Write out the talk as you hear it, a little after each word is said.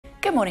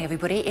Good morning,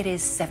 everybody. It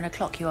is 7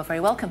 o'clock. You are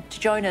very welcome to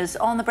join us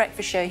on The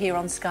Breakfast Show here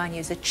on Sky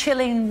News. A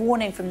chilling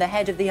warning from the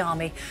head of the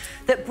army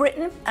that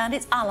Britain and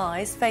its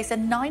allies face a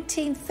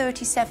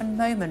 1937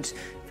 moment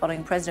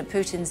following President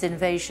Putin's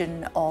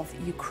invasion of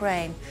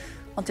Ukraine.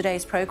 On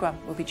today's programme,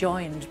 we'll be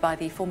joined by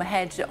the former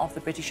head of the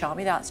British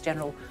Army, that's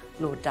General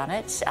Lord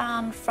Dannatt,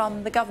 and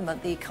from the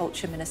government, the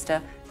Culture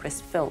Minister,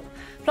 Chris Philp.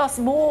 Plus,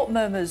 more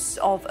murmurs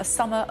of a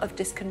summer of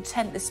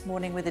discontent this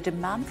morning with a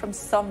demand from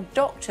some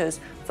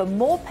doctors for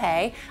more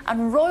pay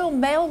and Royal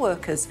Mail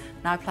workers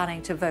now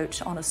planning to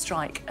vote on a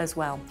strike as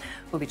well.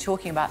 We'll be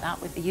talking about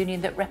that with the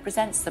union that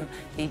represents them,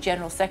 the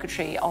General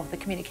Secretary of the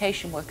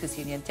Communication Workers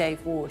Union,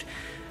 Dave Ward.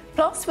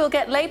 Plus, we'll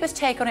get Labour's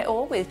take on it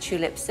all with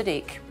Tulip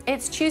Sadiq.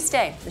 It's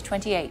Tuesday, the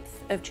 28th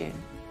of June.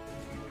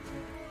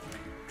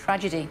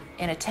 Tragedy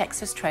in a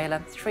Texas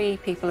trailer. 3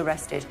 people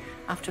arrested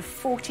after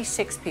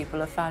 46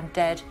 people are found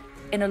dead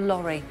in a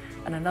lorry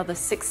and another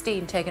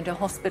 16 taken to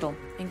hospital,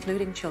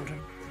 including children.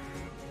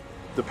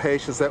 The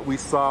patients that we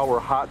saw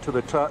were hot to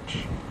the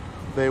touch.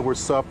 They were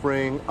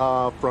suffering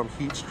from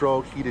heat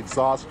stroke, heat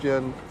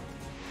exhaustion.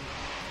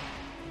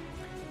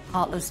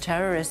 Heartless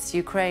terrorists.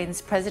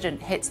 Ukraine's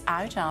president hits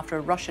out after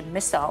a Russian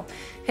missile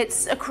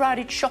hits a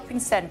crowded shopping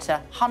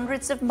centre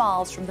hundreds of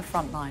miles from the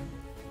front line.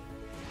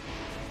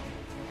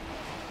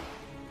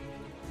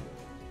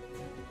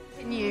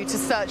 Continue to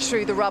search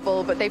through the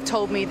rubble, but they've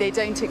told me they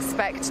don't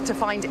expect to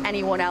find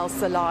anyone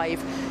else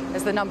alive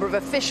as the number of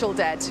official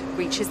dead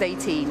reaches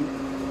 18.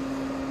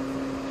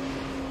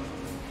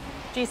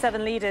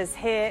 G7 leaders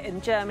here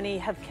in Germany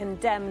have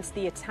condemned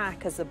the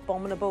attack as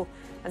abominable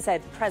and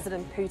said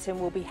President Putin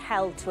will be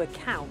held to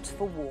account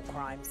for war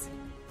crimes.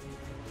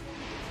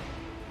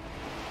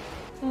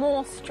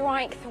 More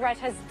strike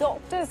threat as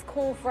doctors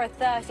call for a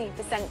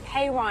 30%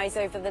 pay rise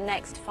over the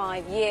next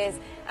 5 years,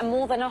 and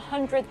more than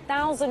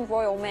 100,000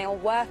 Royal Mail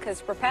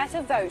workers prepare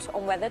to vote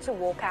on whether to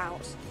walk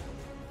out.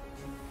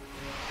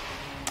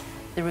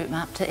 The route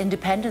map to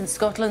independence.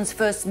 Scotland's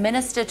First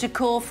Minister to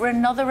call for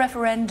another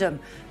referendum.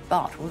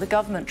 But will the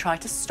government try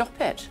to stop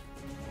it?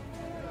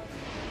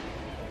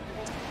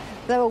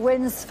 There were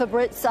wins for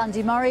Brits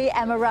Andy Murray,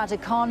 Emma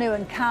Raducanu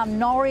and Cam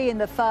Norrie in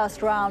the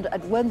first round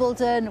at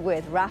Wimbledon,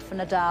 with Rafa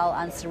Nadal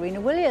and Serena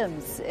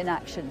Williams in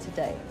action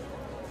today.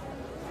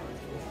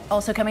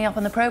 Also coming up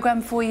on the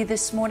programme for you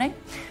this morning,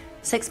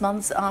 6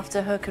 months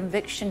after her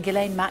conviction,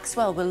 Ghislaine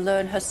Maxwell will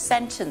learn her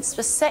sentence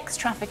for sex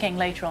trafficking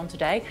later on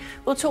today.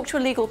 We'll talk to a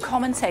legal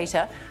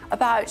commentator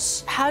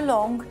about how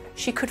long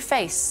she could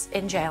face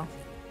in jail.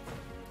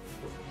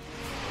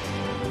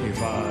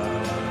 If I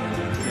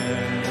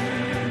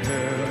can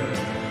help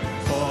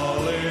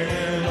falling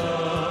in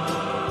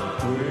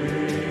love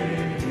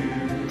with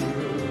you.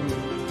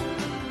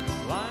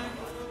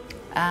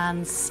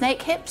 And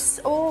snake hips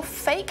or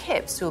fake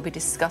hips? We'll be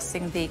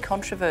discussing the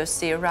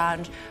controversy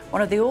around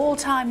one of the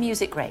all-time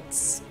music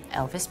greats,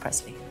 Elvis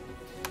Presley.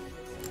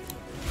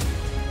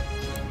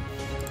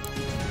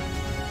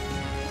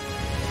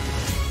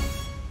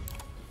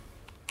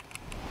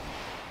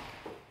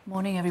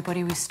 Morning,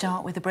 everybody. We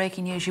start with the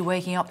breaking news you're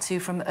waking up to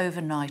from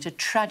overnight. A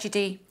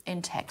tragedy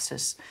in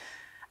Texas.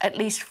 At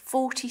least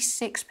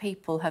 46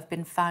 people have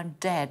been found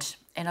dead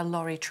in a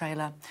lorry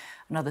trailer.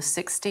 Another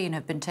 16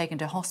 have been taken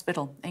to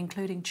hospital,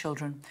 including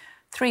children.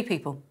 3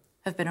 people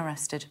have been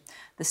arrested.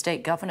 The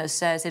state governor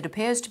says it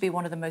appears to be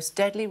one of the most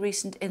deadly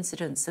recent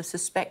incidents of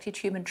suspected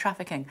human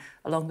trafficking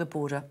along the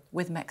border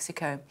with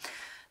Mexico.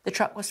 The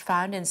truck was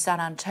found in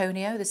San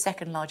Antonio, the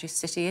second largest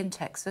city in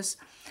Texas.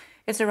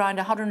 It's around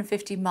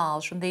 150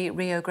 miles from the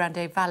Rio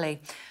Grande Valley,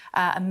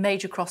 a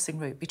major crossing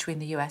route between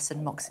the US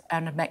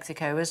and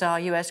Mexico, as our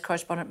US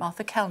correspondent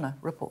Martha Kellner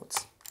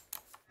reports.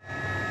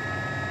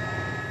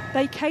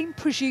 They came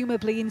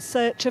presumably in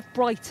search of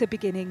brighter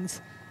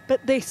beginnings,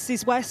 but this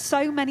is where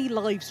so many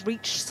lives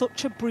reached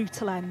such a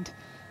brutal end.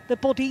 The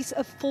bodies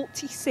of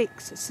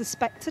 46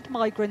 suspected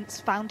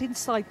migrants found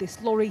inside this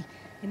lorry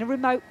in a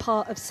remote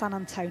part of San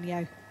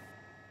Antonio.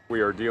 We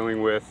are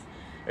dealing with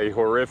a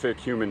horrific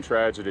human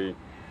tragedy.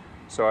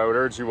 So I would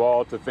urge you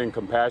all to think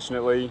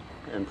compassionately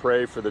and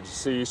pray for the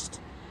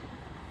deceased,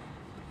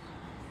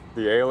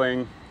 the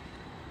ailing,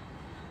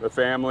 the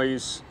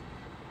families,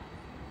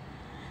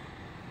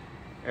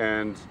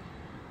 and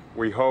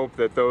we hope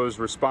that those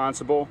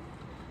responsible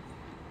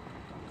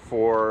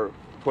for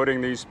putting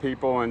these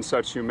people in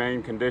such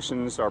humane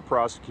conditions are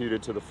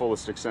prosecuted to the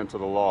fullest extent of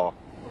the law.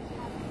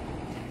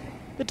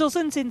 The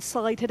dozens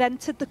inside had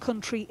entered the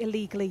country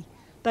illegally.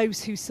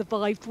 Those who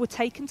survived were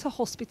taken to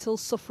hospital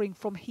suffering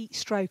from heat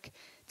stroke.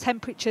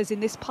 Temperatures in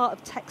this part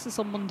of Texas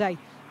on Monday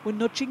were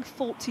nudging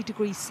 40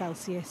 degrees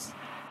Celsius.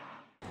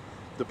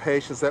 The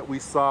patients that we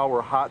saw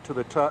were hot to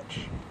the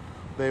touch.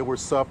 They were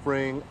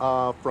suffering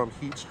from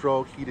heat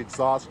stroke, heat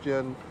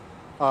exhaustion,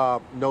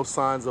 no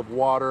signs of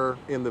water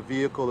in the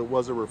vehicle. It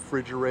was a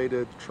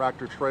refrigerated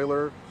tractor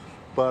trailer,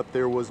 but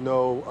there was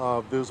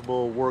no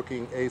visible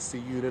working AC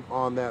unit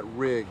on that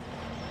rig.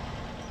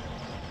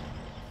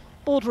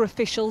 Border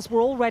officials were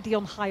already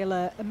on high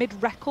alert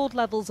amid record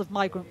levels of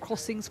migrant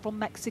crossings from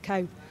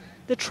Mexico.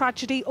 The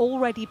tragedy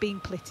already being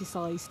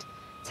politicised.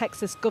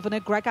 Texas Governor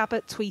Greg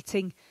Abbott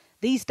tweeting,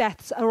 "These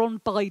deaths are on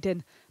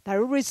Biden.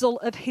 They're a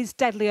result of his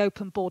deadly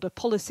open border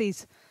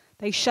policies.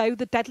 They show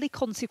the deadly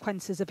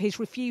consequences of his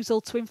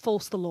refusal to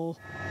enforce the law."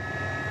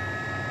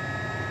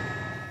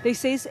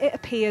 This is, it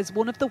appears,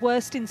 one of the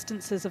worst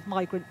instances of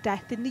migrant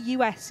death in the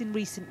US in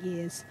recent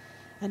years.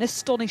 An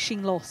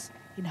astonishing loss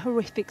in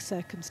horrific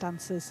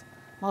circumstances.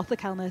 Martha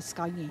Kellner,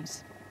 Sky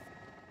News.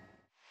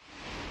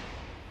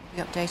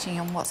 We'll be updating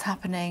you on what's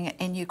happening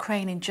in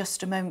Ukraine in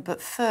just a moment.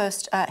 But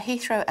first,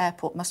 Heathrow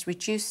Airport must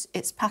reduce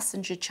its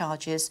passenger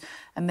charges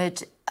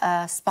amid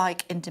a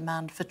spike in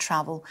demand for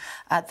travel.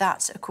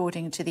 That's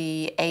according to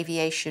the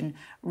aviation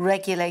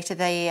regulator.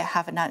 They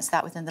have announced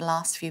that within the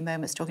last few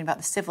moments, talking about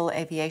the Civil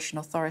Aviation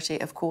Authority,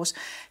 of course,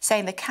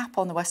 saying the cap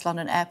on the West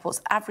London Airport's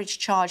average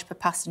charge per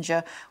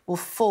passenger will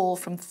fall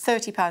from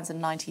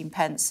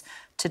 £30.19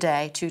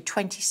 today to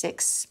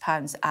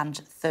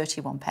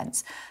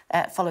 £26.31.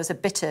 Follows a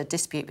bitter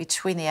dispute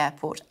between the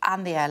airport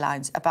and the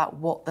airlines about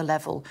what the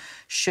level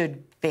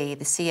should be.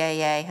 The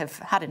CAA have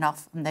had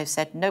enough and they've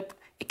said, nope,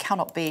 it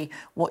cannot be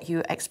what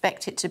you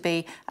expect it to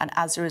be. And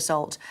as a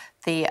result,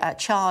 the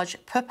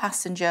charge per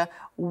passenger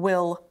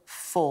will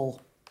fall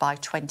by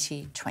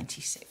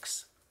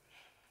 2026.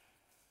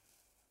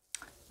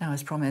 Now,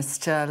 as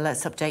promised,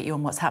 let's update you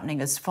on what's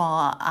happening as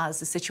far as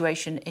the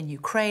situation in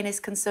Ukraine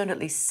is concerned. At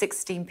least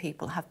 16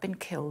 people have been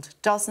killed,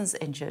 dozens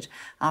injured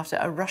after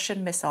a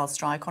Russian missile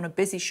strike on a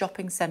busy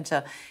shopping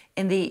centre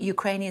in the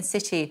Ukrainian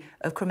city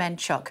of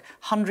Kremenchuk,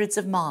 hundreds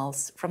of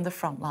miles from the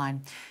front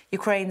line.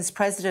 Ukraine's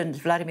President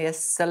Vladimir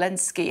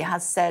Zelensky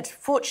has said,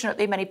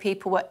 fortunately, many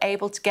people were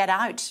able to get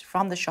out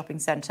from the shopping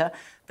centre,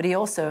 but he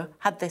also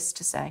had this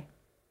to say.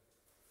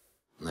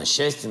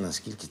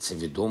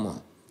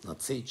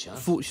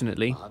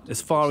 Fortunately,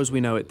 as far as we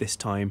know at this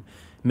time,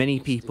 many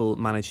people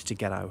managed to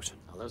get out.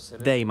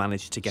 They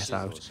managed to get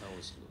out.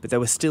 But there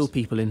were still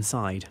people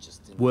inside.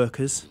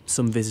 Workers,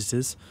 some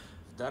visitors.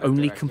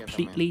 Only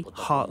completely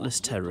heartless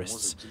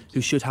terrorists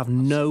who should have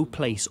no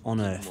place on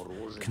Earth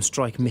can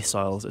strike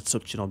missiles at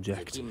such an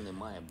object.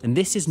 And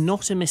this is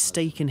not a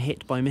mistaken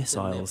hit by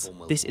missiles.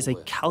 This is a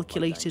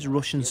calculated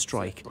Russian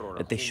strike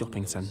at this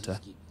shopping centre.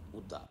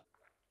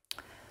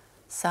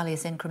 Sally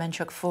is in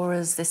Kremenchuk for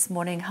us this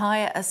morning.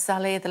 Hi,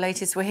 Sally. The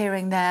latest we're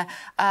hearing there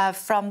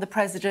from the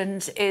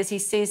President is he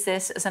sees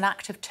this as an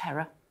act of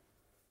terror.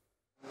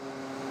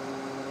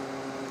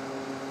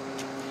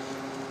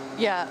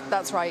 Yeah,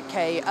 that's right,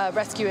 Kay.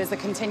 Rescuers are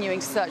continuing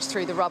to search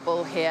through the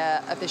rubble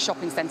here of this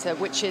shopping centre,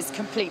 which is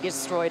completely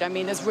destroyed. I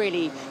mean, there's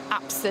really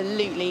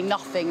absolutely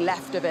nothing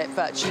left of it,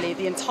 virtually.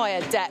 The entire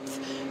depth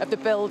of the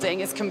building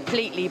is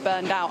completely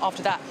burned out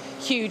after that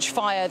huge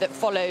fire that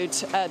followed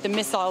the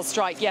missile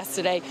strike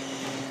yesterday.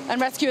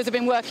 And rescuers have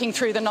been working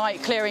through the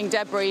night, clearing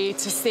debris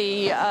to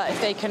see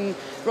if they can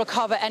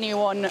recover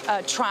anyone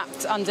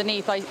trapped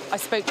underneath. I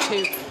spoke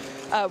to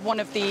one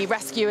of the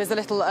rescuers a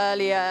little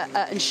earlier,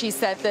 and she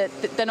said that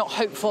they're not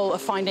hopeful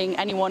of finding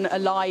anyone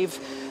alive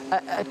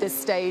at this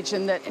stage,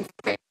 and that in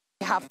fact they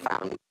have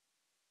found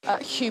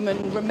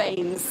human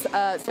remains.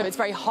 So it's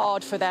very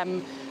hard for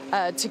them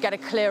to get a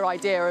clear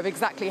idea of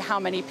exactly how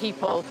many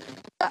people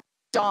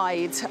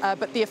died.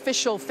 But the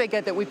official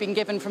figure that we've been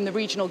given from the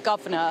regional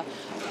governor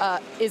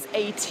is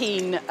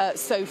 18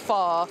 so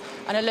far,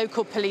 and a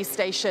local police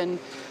station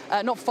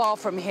not far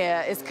from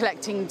here is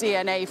collecting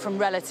DNA from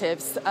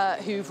relatives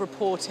who've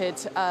reported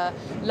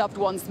loved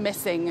ones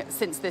missing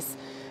since this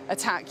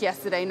attack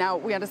yesterday. Now,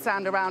 we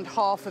understand around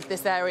half of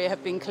this area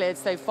have been cleared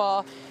so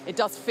far. It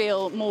does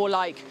feel more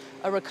like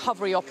a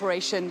recovery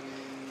operation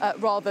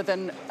rather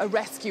than a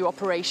rescue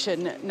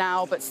operation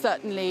now, but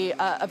certainly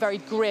a very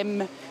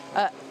grim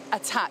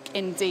attack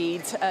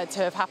indeed to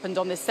have happened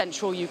on this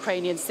central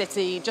Ukrainian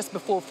city just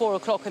before 4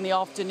 o'clock in the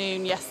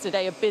afternoon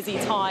yesterday, a busy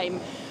time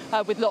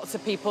with lots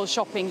of people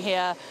shopping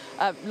here,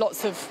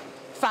 lots of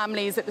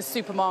families at the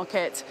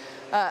supermarket.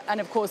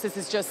 And of course, this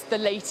is just the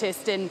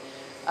latest in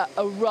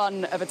a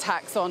run of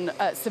attacks on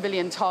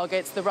civilian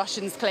targets. The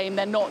Russians claim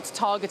they're not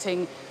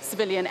targeting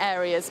civilian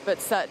areas,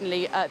 but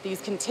certainly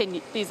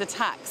these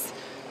attacks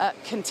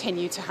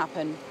continue to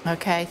happen.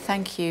 OK,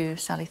 thank you,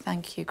 Sally.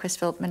 Thank you. Chris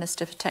Philp,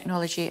 Minister for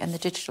Technology and the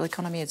Digital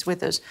Economy, is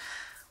with us.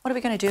 What are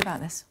we going to do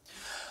about this?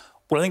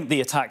 Well, I think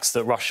the attacks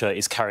that Russia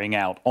is carrying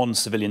out on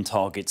civilian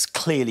targets,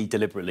 clearly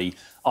deliberately,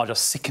 are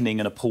just sickening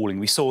and appalling.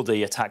 We saw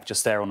the attack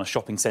just there on a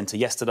shopping centre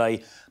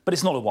yesterday, but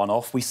it's not a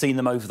one-off. We've seen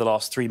them over the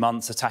last 3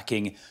 months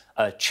attacking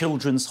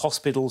children's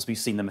hospitals. We've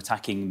seen them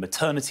attacking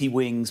maternity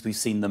wings. We've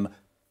seen them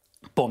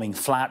bombing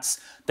flats.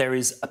 There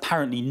is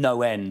apparently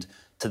no end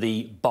to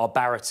the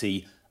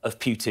barbarity of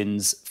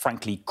Putin's,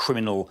 frankly,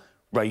 criminal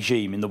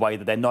regime in the way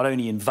that they're not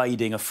only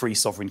invading a free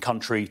sovereign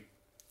country,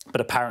 but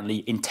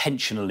apparently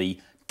intentionally,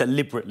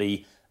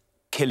 deliberately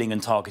killing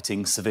and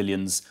targeting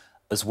civilians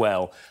as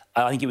well.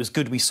 I think it was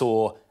good we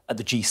saw at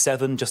the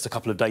G7 just a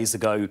couple of days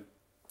ago,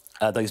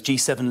 those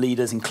G7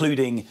 leaders,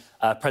 including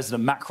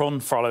President Macron,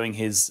 following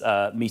his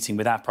meeting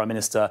with our Prime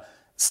Minister,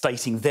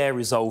 stating their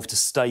resolve to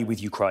stay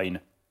with Ukraine.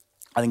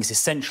 I think it's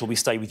essential we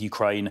stay with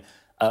Ukraine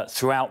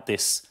throughout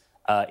this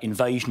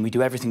invasion. We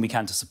do everything we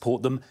can to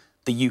support them.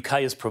 The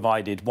UK has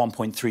provided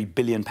 £1.3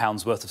 billion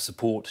worth of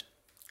support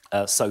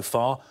so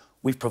far.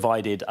 We've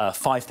provided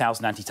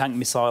 5,000 anti-tank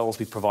missiles,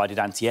 we've provided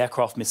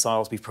anti-aircraft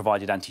missiles, we've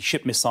provided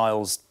anti-ship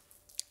missiles,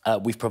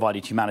 we've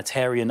provided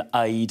humanitarian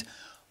aid.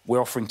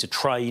 We're offering to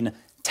train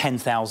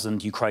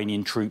 10,000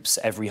 Ukrainian troops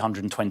every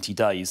 120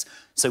 days.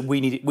 So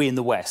we in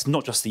the West,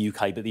 not just the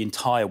UK, but the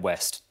entire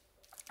West,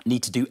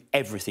 need to do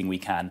everything we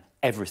can,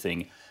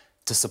 everything,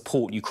 to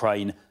support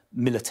Ukraine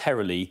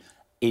militarily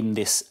in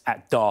this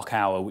dark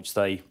hour which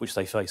they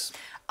face.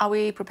 Are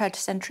we prepared to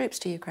send troops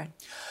to Ukraine?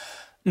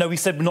 No, we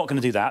said we're not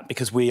going to do that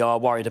because we are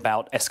worried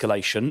about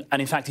escalation.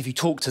 And in fact, if you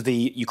talk to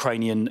the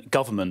Ukrainian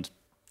government,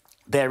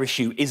 their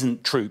issue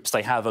isn't troops.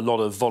 They have a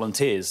lot of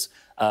volunteers,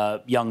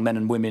 young men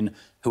and women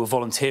who are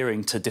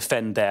volunteering to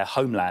defend their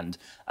homeland,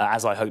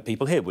 as I hope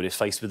people here would if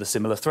faced with a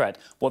similar threat.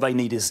 What they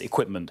need is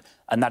equipment,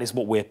 and that is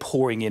what we're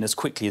pouring in as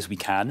quickly as we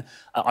can.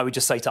 I would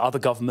just say to other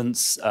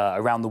governments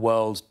around the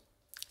world,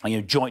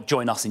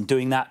 join us in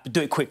doing that, but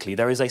do it quickly.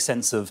 There is a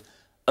sense of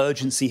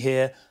urgency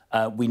here.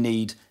 We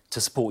need to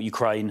support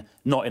Ukraine,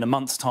 not in a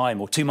month's time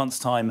or 2 months'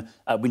 time.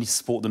 We need to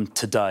support them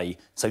today.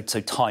 So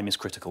time is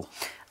critical.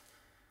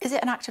 Is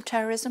it an act of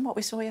terrorism, what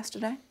we saw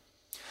yesterday?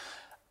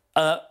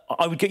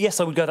 I would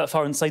go that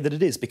far and say that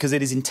it is, because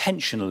it is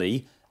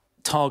intentionally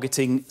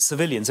targeting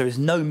civilians. There is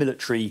no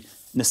military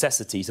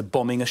necessity to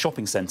bombing a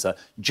shopping centre,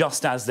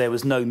 just as there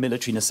was no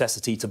military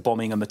necessity to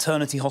bombing a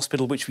maternity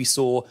hospital, which we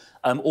saw,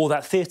 or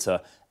that theatre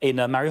in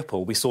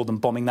Mariupol. We saw them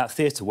bombing that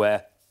theatre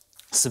where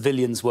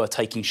civilians were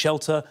taking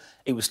shelter.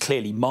 It was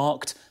clearly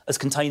marked as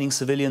containing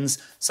civilians.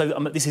 So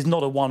this is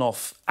not a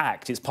one-off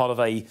act. It's part of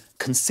a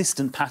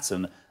consistent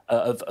pattern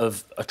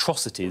of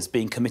atrocities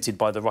being committed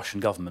by the Russian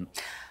government.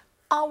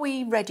 Are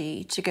we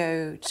ready to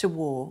go to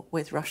war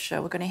with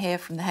Russia? We're going to hear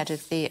from the head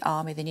of the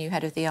army, the new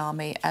head of the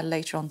army,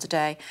 later on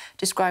today,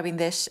 describing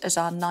this as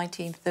our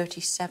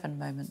 1937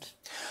 moment.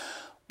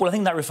 Well, I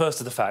think that refers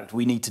to the fact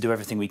we need to do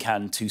everything we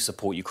can to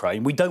support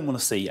Ukraine. We don't want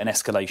to see an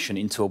escalation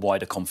into a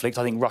wider conflict.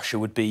 I think Russia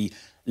would be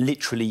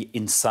literally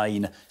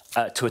insane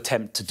to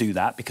attempt to do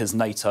that, because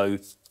NATO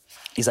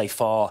is a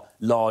far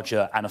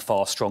larger and a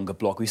far stronger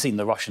bloc. We've seen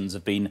the Russians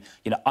have been,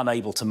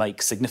 unable to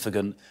make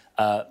significant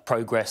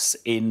progress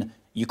in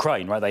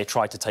Ukraine, right? They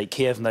tried to take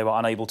Kiev and they were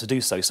unable to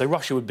do so. So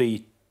Russia would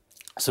be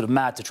sort of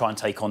mad to try and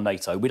take on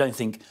NATO. We don't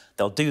think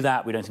they'll do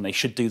that. We don't think they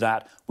should do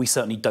that. We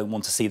certainly don't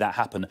want to see that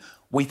happen.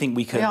 We think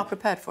we can... We are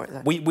prepared for it,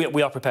 though.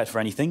 We are prepared for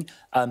anything,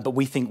 but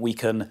we think we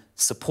can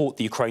support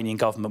the Ukrainian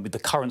government with the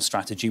current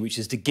strategy, which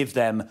is to give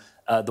them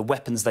the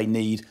weapons they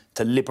need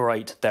to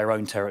liberate their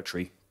own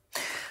territory.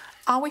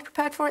 Are we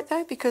prepared for it,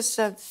 though? Because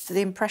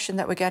the impression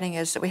that we're getting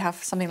is that we have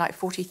something like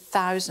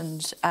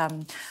 40,000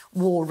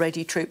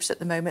 war-ready troops at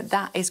the moment.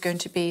 That is going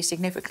to be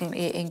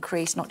significantly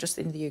increased, not just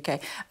in the UK,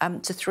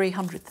 to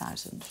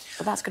 300,000.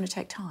 But that's going to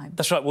take time.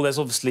 That's right. Well, there's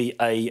obviously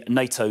a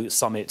NATO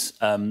summit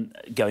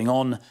going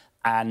on,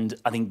 and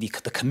I think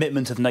the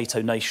commitment of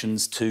NATO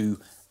nations to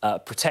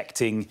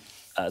protecting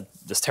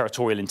the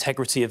territorial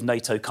integrity of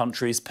NATO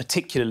countries,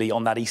 particularly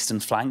on that eastern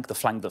flank, the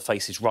flank that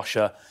faces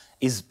Russia,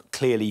 is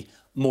clearly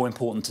more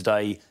important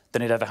today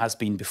than it ever has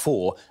been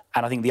before.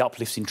 And I think the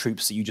uplift in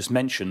troops that you just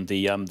mentioned,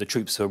 the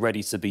troops who are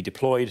ready to be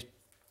deployed,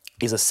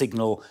 is a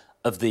signal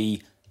of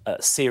the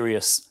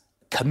serious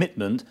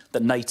commitment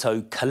that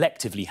NATO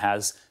collectively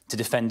has to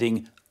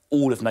defending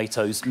all of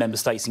NATO's member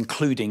states,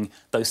 including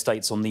those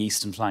states on the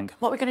eastern flank.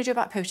 What are we going to do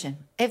about Putin?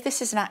 If this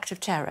is an act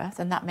of terror,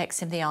 then that makes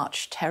him the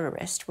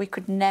arch-terrorist. We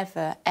could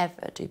never,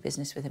 ever do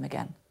business with him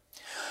again.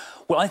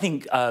 Well, I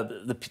think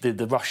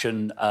the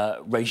Russian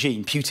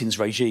regime, Putin's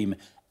regime,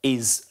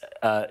 is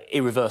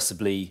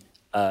irreversibly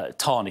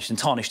tarnished, and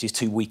tarnished is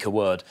too weak a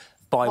word,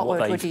 by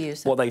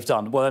what they've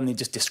done. Well, I mean,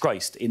 just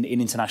disgraced in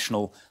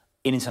international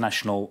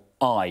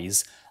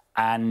eyes,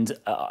 and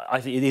I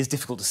think it is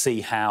difficult to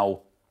see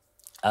how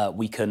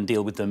we can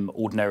deal with them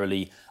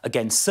ordinarily.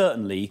 Again,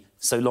 certainly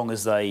so long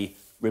as they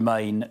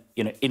remain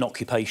in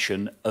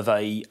occupation of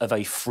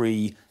a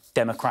free,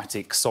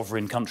 democratic,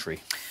 sovereign country.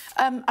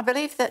 I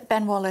believe that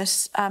Ben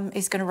Wallace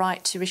is going to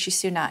write to Rishi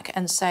Sunak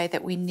and say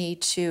that we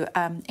need to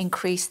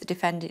increase the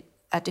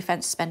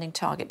defence spending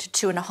target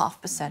to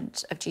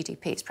 2.5% of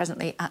GDP. It's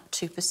presently at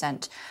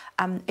 2%.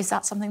 Is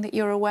that something that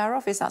you're aware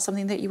of? Is that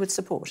something that you would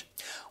support?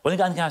 Well, I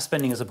think our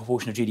spending as a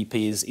proportion of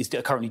GDP is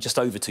currently just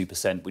over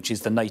 2%, which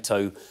is the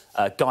NATO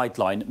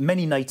guideline.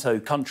 Many NATO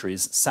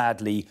countries,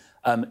 sadly,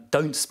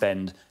 don't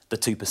spend the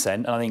 2%,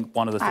 and I think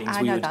one of the things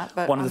I'm going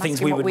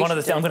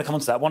to come on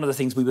to that. One of the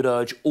things we would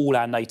urge all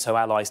our NATO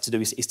allies to do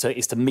is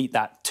to meet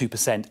that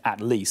 2% at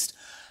least.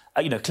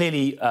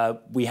 Clearly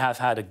we have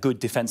had a good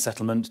defence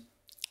settlement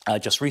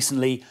just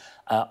recently.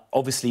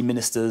 Obviously,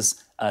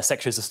 ministers,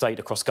 secretaries of state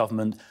across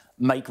government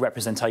make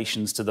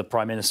representations to the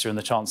Prime Minister and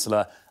the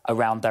Chancellor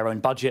around their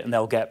own budget, and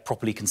they'll get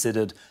properly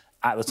considered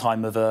at the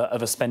time of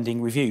a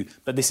spending review.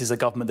 But this is a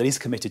government that is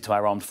committed to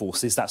our armed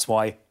forces. That's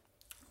why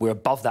we're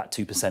above that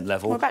 2%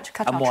 level. We're about to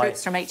cut our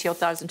troops from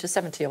 80,000 to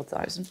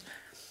 70,000.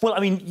 Well, I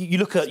mean, you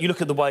look at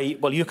the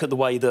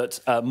way that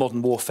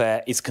modern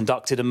warfare is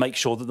conducted and make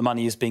sure that the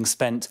money is being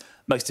spent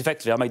most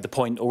effectively. I made the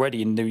point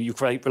already in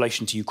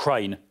relation to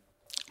Ukraine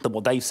that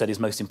what they've said is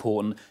most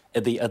important are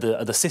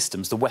the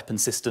systems, the weapon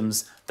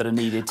systems that are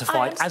needed to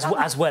fight,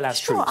 as well as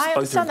sure, troops. I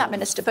understand that,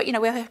 Minister, but, you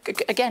know, we're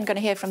again going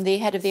to hear from the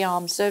head of the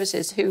armed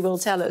services who will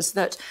tell us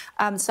that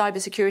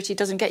cybersecurity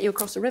doesn't get you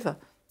across the river.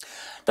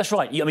 That's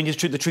right. I mean, the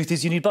truth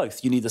is you need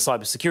both. You need the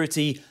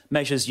cybersecurity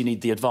measures, you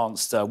need the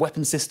advanced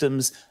weapon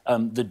systems.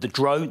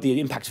 The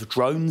impact of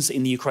drones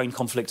in the Ukraine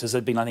conflict has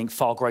been, I think,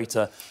 far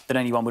greater than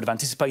anyone would have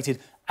anticipated,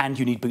 and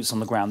you need boots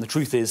on the ground. The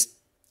truth is,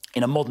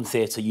 in a modern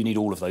theatre, you need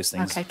all of those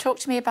things. OK, talk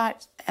to me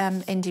about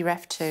Indy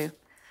Ref 2.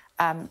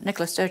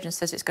 Nicola Sturgeon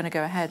says it's going to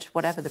go ahead,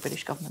 whatever the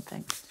British government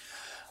thinks.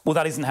 Well,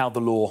 that isn't how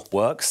the law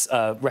works.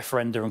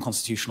 Referenda and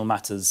constitutional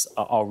matters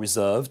are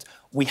reserved.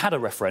 We had a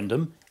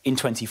referendum in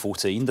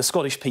 2014. The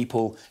Scottish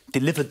people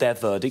delivered their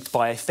verdict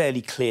by a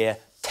fairly clear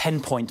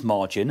 10-point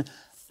margin.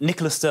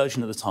 Nicola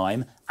Sturgeon at the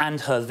time and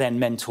her then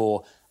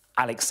mentor,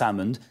 Alex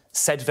Salmond,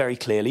 said very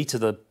clearly to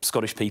the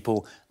Scottish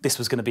people this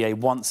was going to be a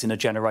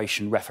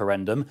once-in-a-generation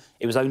referendum.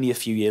 It was only a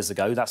few years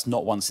ago. That's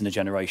not once in a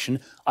generation.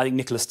 I think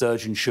Nicola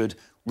Sturgeon should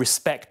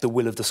respect the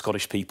will of the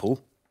Scottish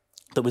people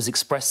that was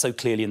expressed so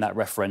clearly in that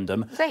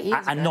referendum,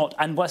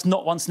 it's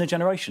not once in a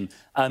generation,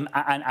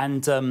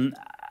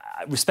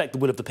 respect the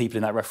will of the people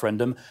in that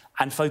referendum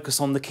and focus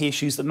on the key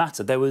issues that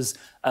matter. There was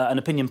an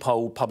opinion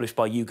poll published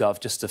by YouGov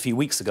just a few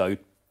weeks ago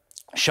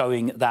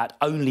showing that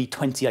only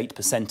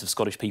 28% of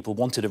Scottish people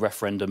wanted a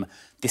referendum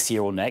this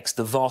year or next.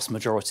 The vast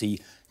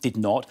majority did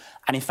not.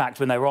 And in fact,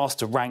 when they were asked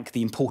to rank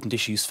the important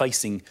issues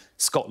facing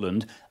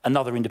Scotland,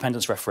 another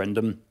independence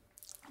referendum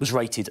was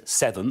rated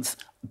 7th,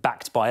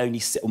 backed by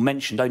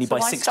mentioned only by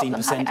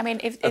 16%. I mean,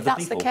 if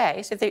that's the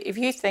case, if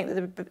you think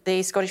that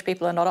the Scottish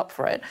people are not up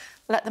for it,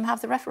 let them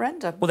have the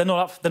referendum. Well, they're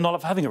not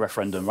up for having a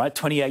referendum, right?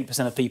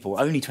 28% of people,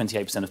 only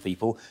 28% of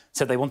people,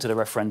 said they wanted a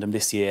referendum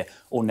this year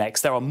or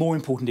next. There are more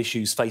important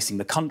issues facing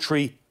the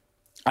country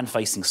and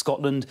facing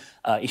Scotland,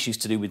 issues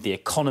to do with the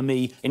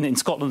economy. In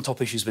Scotland,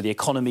 top issues with the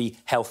economy,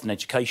 health and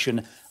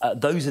education.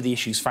 Those are the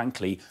issues,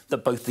 frankly,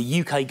 that both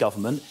the UK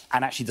government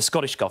and actually the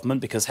Scottish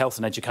government, because health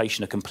and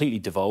education are completely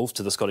devolved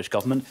to the Scottish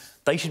government,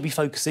 they should be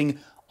focusing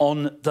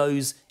on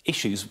those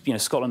issues. You know,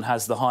 Scotland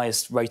has the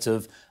highest rate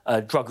of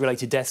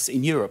drug-related deaths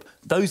in Europe.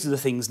 Those are the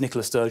things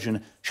Nicola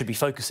Sturgeon should be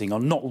focusing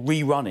on, not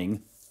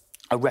rerunning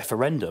a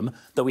referendum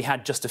that we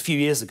had just a few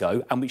years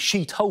ago and which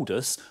she told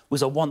us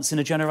was a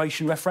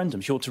once-in-a-generation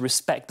referendum. She ought to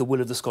respect the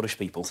will of the Scottish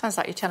people. Sounds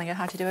like you're telling her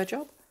how to do her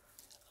job.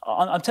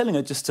 I'm telling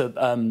her just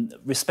to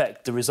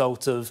respect the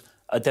result of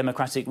a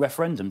democratic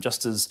referendum,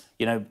 just as,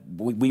 you know,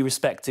 we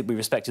respected the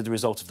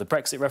result of the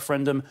Brexit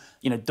referendum.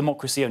 You know,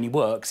 democracy only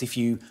works if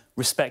you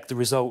respect the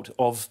result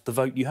of the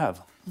vote you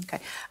have.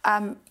 OK.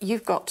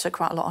 You've got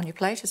quite a lot on your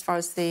plate as far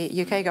as the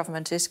UK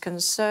government is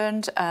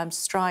concerned.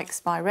 Strikes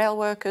by rail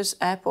workers,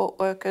 airport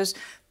workers,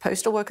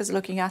 postal workers are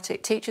looking at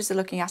it, teachers are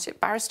looking at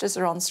it, barristers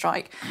are on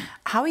strike.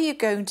 How are you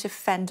going to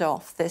fend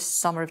off this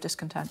summer of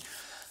discontent?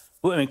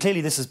 Well, I mean,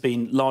 clearly this has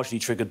been largely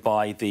triggered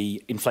by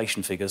the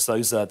inflation figures.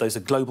 Those are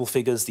global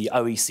figures. The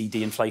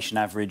OECD inflation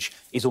average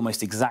is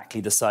almost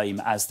exactly the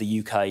same as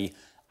the UK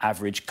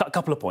average. A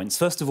couple of points.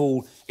 First of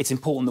all, it's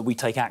important that we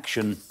take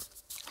action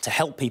to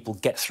help people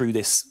get through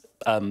this,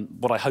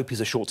 what I hope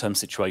is a short-term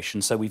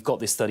situation. So we've got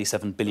this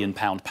 £37 billion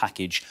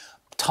package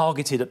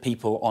targeted at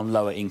people on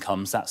lower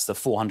incomes. That's the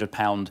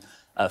 £400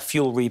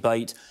 fuel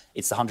rebate.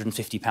 It's the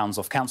 £150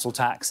 off council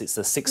tax. It's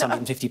the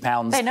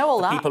 £650 they know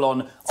all that. People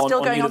on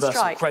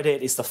universal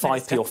credit. It's the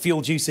 5p off fuel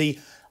duty.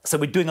 So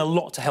we're doing a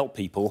lot to help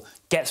people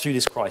get through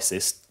this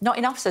crisis. Not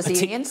enough, says the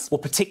unions. Well,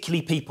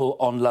 particularly people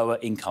on lower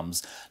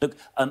incomes. Look,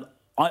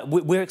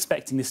 we're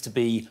expecting this to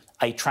be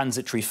a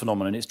transitory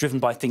phenomenon. It's driven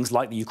by things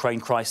like the Ukraine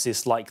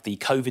crisis, like the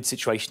COVID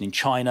situation in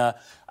China,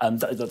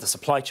 the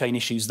supply chain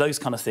issues, those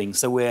kind of things.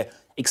 So we're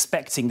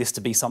expecting this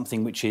to be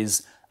something which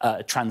is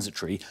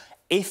transitory.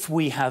 If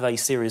we have a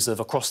series of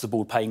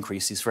across-the-board pay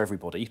increases for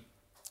everybody,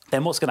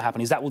 then what's going to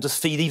happen is that will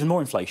just feed even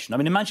more inflation. I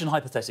mean, imagine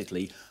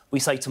hypothetically, we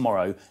say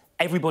tomorrow,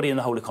 everybody in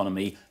the whole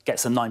economy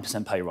gets a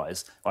 9% pay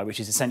rise, right, which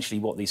is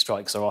essentially what these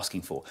strikes are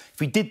asking for. If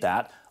we did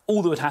that,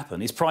 all that would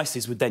happen is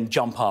prices would then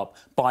jump up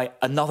by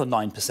another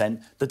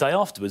 9% the day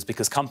afterwards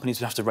because companies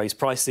would have to raise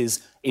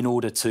prices in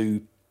order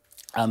to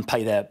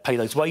pay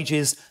those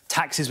wages.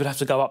 Taxes would have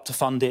to go up to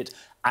fund it.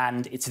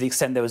 And to the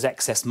extent there was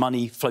excess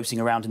money floating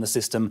around in the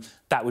system,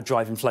 that would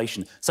drive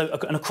inflation. So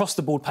an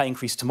across-the-board pay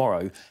increase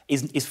tomorrow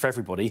is for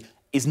everybody,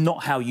 is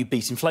not how you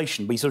beat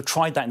inflation. We sort of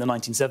tried that in the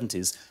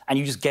 1970s, and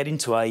you just get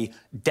into a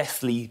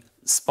deathly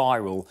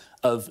spiral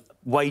of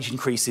wage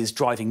increases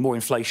driving more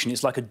inflation.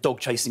 It's like a dog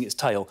chasing its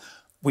tail.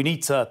 We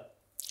need to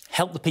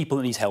help the people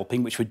that need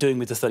helping, which we're doing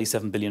with the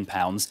 £37 billion,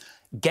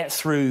 get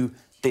through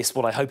this,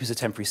 what I hope is a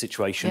temporary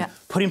situation,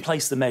 put in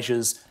place the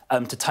measures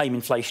to tame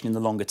inflation in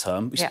the longer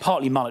term, which is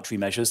partly monetary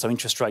measures, so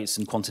interest rates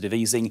and quantitative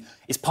easing,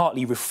 is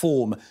partly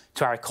reform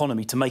to our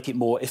economy to make it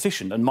more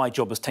efficient. And my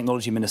job as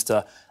Technology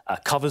Minister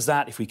covers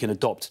that. If we can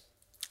adopt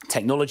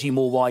technology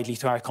more widely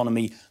through our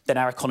economy, then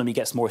our economy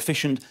gets more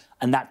efficient,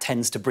 and that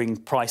tends to bring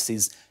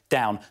prices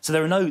down. So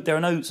there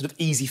are no sort of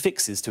easy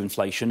fixes to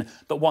inflation,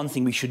 but one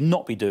thing we should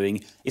not be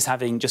doing is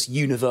having just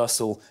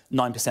universal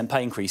 9%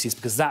 pay increases,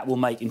 because that will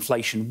make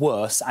inflation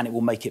worse and it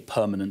will make it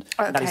permanent.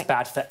 Okay. That is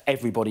bad for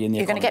everybody in the economy.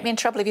 You're going to get me in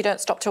trouble if you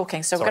don't stop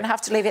talking, so we're going to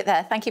have to leave it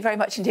there. Thank you very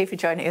much indeed for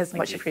joining us.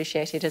 Much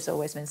appreciated as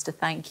always, Minister.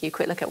 Thank you.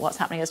 Quick look at what's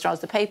happening as far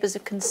as the papers are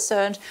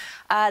concerned.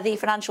 The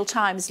Financial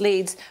Times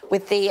leads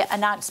with the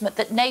announcement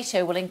that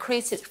NATO will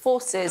increase its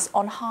forces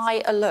on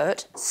high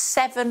alert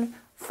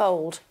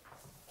 7-fold.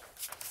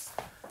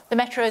 The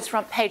Metro's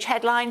front page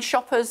headline,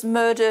 shoppers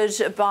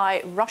murdered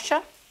by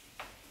Russia.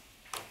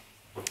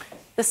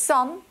 The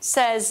Sun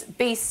says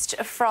beast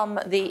from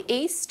the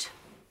east.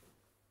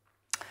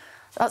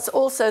 That's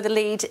also the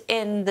lead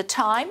in the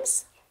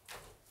Times.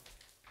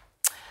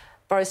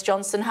 Boris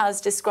Johnson has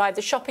described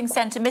the shopping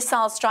centre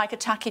missile strike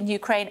attack in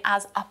Ukraine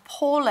as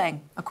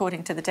appalling,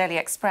 according to the Daily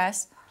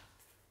Express.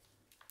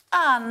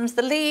 And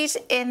the lead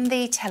in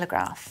the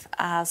Telegraph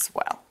as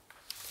well.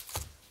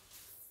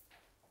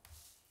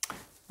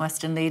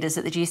 Western leaders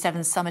at the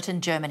G7 summit in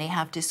Germany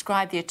have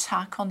described the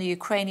attack on the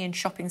Ukrainian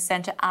shopping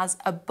centre as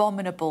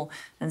abominable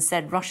and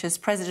said Russia's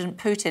President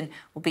Putin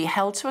will be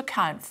held to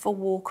account for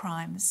war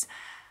crimes.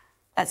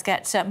 Let's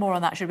get more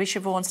on that, should we?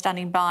 Siobhan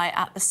standing by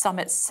at the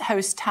summit's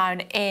host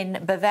town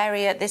in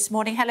Bavaria this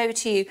morning. Hello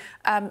to you,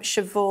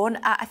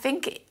 Siobhan. I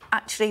think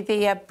actually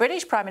the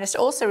British Prime Minister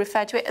also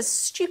referred to it as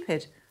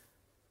stupid.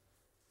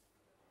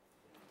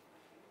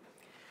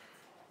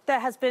 There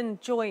has been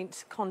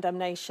joint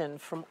condemnation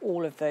from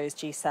all of those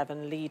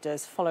G7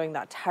 leaders following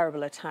that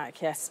terrible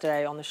attack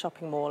yesterday on the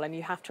shopping mall. And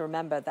you have to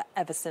remember that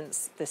ever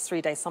since this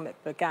three-day summit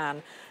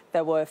began,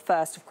 there were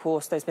first, of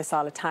course, those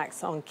missile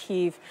attacks on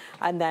Kyiv,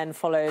 and then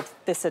followed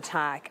this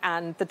attack.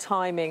 And the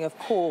timing, of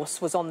course,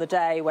 was on the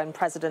day when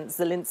President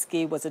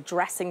Zelensky was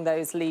addressing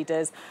those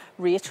leaders,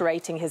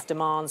 reiterating his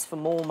demands for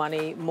more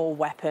money, more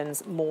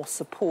weapons, more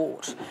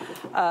support.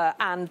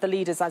 And the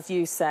leaders, as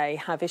you say,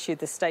 have issued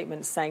this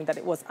statement saying that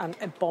it was an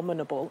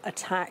abominable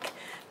attack,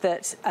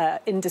 that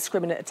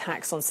indiscriminate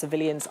attacks on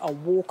civilians are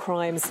war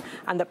crimes,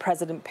 and that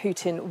President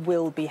Putin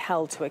will be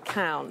held to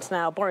account.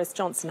 Now, Boris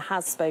Johnson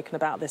has spoken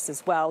about this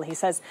as well. He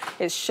says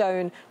it's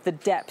shown the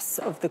depths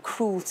of the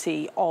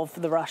cruelty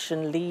of the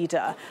Russian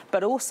leader,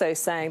 but also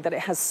saying that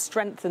it has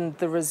strengthened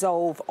the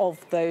resolve of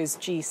those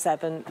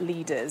G7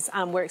 leaders.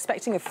 And we're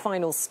expecting a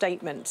final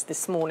statement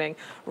this morning,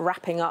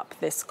 wrapping up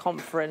this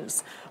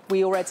conference.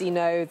 We already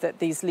know that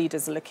these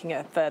leaders are looking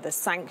at further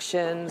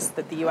sanctions,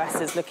 that the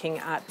US is looking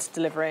at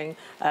delivering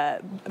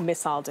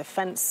missile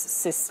defense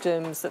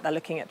systems, that they're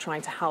looking at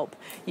trying to help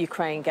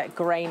Ukraine get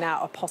grain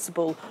out, a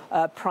possible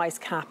price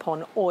cap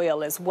on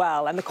oil as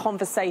well. And the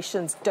conversations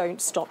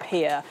don't stop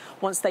here.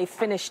 Once they've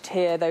finished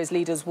here, those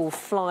leaders will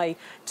fly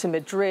to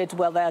Madrid,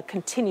 where they'll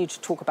continue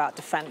to talk about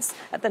defence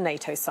at the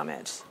NATO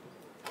summit.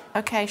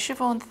 OK,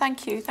 Siobhan,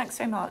 thank you. Thanks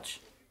so much.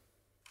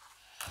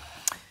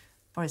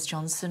 Boris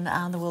Johnson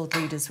and the world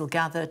leaders will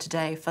gather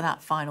today for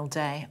that final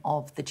day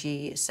of the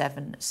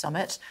G7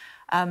 summit.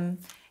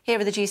 Here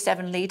are the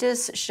G7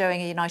 leaders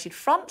showing a united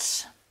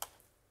front.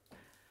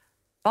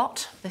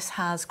 But this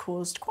has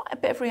caused quite a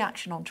bit of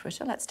reaction on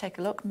Twitter. Let's take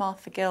a look.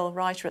 Martha Gill,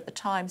 writer at The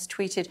Times,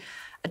 tweeted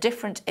a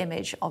different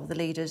image of the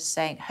leaders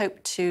saying,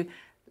 hope to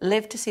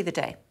live to see the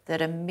day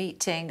that a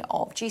meeting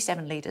of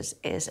G7 leaders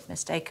is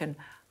mistaken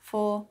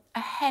for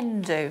a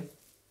hen do.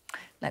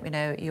 Let me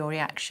know your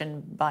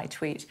reaction by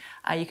tweet.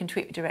 You can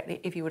tweet me directly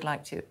if you would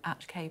like to,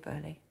 at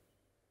 @Burley.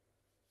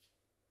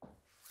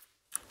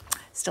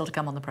 Still to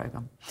come on the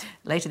programme.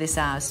 Later this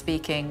hour,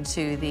 speaking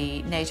to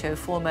the NATO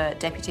former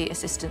Deputy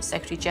Assistant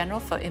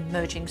Secretary-General for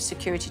Emerging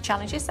Security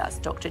Challenges, that's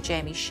Dr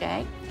Jamie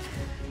Shea.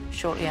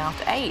 Shortly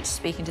after 8,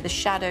 speaking to the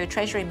Shadow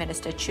Treasury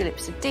Minister, Tulip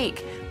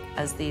Siddiq,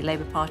 as the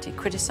Labour Party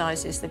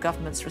criticises the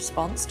government's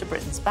response to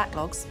Britain's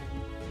backlogs.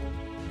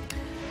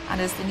 And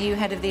as the new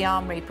head of the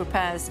Armoury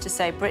prepares to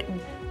say Britain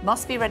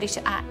must be ready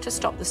to act to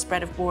stop the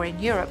spread of war in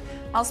Europe,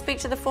 I'll speak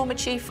to the former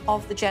Chief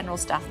of the General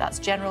Staff, that's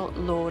General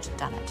Lord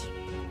Dannatt.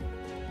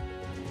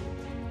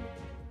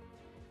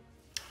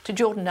 To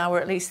Jordan now,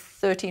 where at least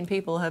 13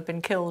 people have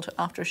been killed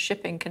after a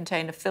shipping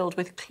container filled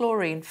with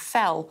chlorine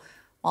fell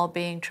while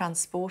being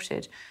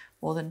transported.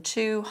 More than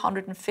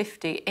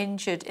 250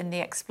 injured in the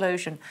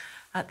explosion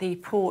at the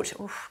port,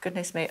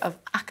 goodness me,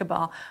 of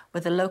Aqaba,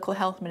 with the local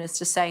health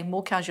minister saying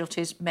more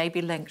casualties may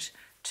be linked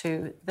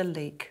to the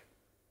leak.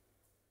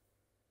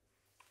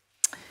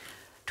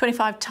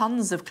 25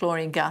 tonnes of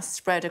chlorine gas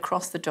spread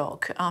across the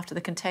dock after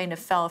the container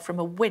fell from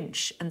a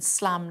winch and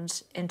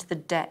slammed into the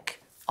deck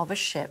of a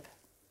ship.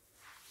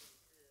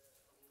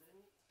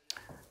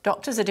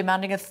 Doctors are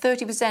demanding a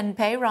 30%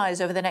 pay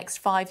rise over the next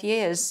 5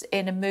 years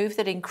in a move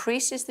that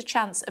increases the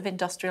chance of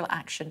industrial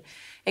action.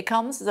 It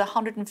comes as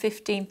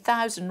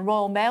 115,000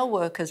 Royal Mail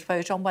workers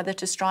vote on whether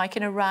to strike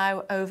in a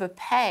row over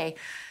pay.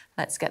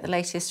 Let's get the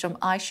latest from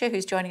Aisha,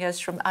 who's joining us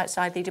from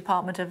outside the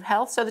Department of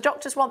Health. So the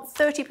doctors want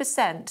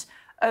 30%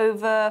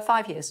 over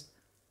 5 years.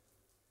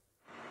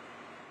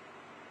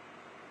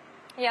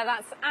 Yeah,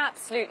 that's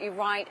absolutely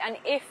right. And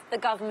if the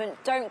government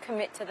don't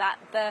commit to that,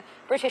 the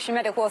British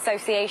Medical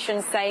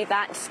Association say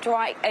that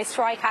a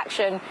strike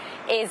action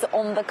is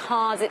on the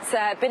cards. It's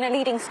been a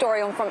leading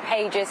story on front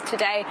pages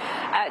today.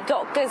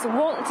 Doctors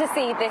want to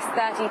see this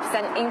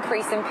 30%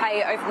 increase in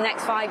pay over the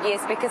next 5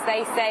 years because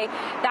they say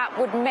that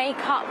would make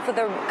up for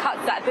the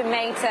cuts that have been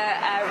made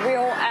to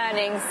real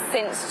earnings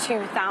since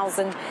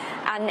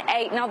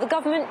 2008. Now, the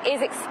government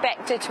is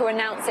expected to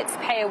announce its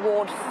pay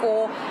award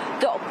for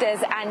doctors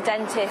and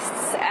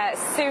dentists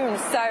soon,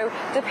 so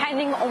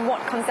depending on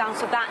what comes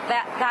out of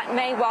that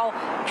may well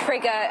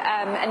trigger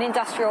an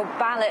industrial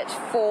ballot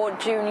for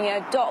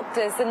junior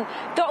doctors. And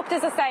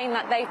doctors are saying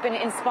that they've been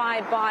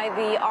inspired by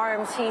the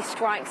RMT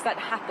strikes that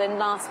happened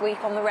last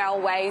week on the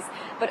railways.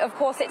 But of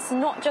course, it's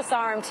not just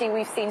RMT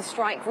we've seen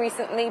strike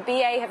recently.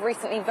 BA have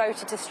recently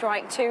voted to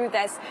strike too.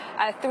 There's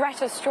a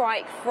threat of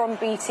strike from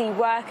BT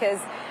workers,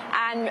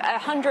 and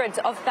hundreds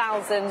of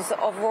thousands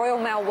of Royal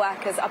Mail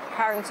workers are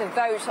preparing to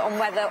vote on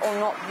whether or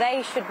not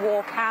they should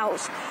walk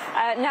out.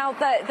 Now,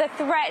 the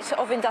threat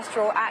of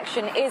industrial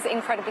action is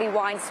incredibly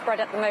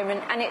widespread at the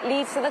moment, and it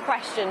leads to the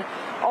question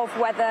of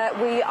whether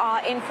we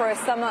are in for a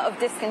summer of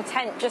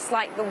discontent, just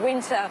like the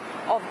winter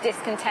of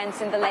discontent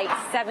in the late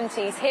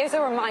 70s. Here's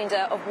a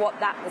reminder of what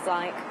that was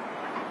like.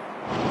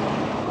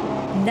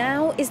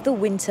 Now is the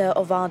winter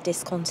of our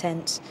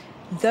discontent.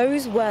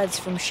 Those words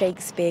from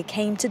Shakespeare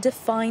came to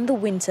define the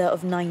winter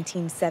of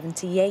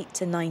 1978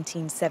 to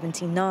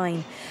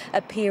 1979,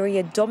 a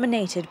period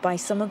dominated by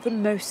some of the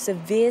most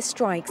severe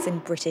strikes in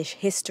British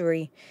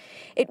history.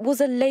 It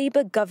was a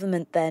Labour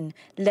government then,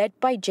 led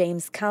by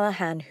James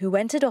Callaghan, who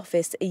entered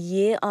office a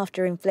year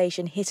after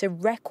inflation hit a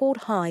record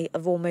high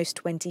of almost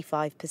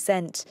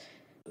 25%.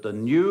 The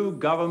new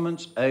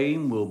government's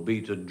aim will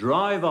be to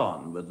drive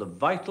on with the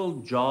vital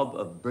job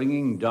of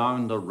bringing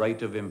down the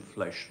rate of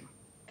inflation.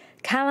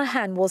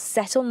 Callaghan was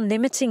set on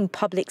limiting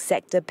public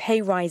sector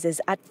pay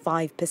rises at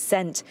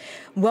 5%,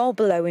 well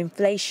below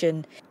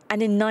inflation.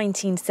 And in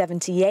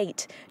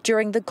 1978,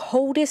 during the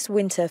coldest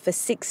winter for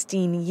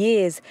 16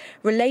 years,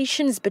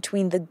 relations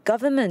between the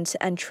government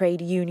and trade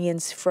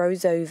unions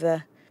froze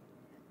over.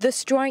 The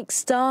strike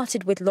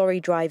started with lorry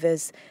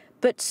drivers,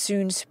 but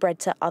soon spread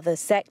to other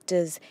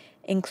sectors,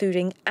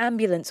 including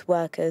ambulance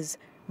workers,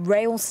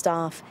 rail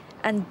staff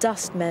and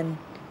dustmen,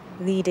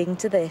 leading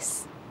to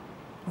this.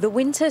 The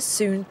winter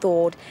soon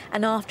thawed,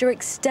 and after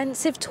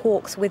extensive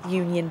talks with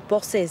union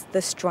bosses,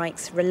 the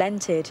strikes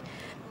relented.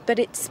 But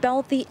it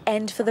spelled the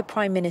end for the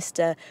Prime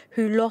Minister,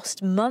 who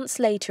lost months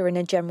later in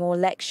a general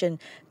election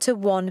to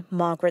one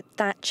Margaret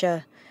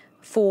Thatcher.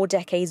 4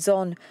 decades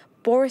on,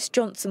 Boris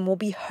Johnson will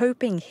be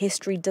hoping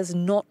history does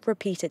not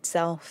repeat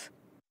itself.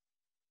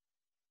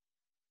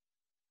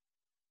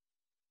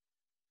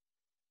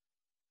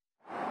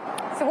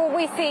 So will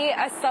we see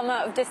a summer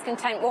of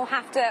discontent? We'll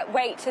have to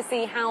wait to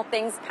see how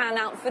things pan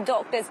out for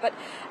doctors, but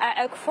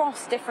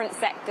across different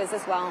sectors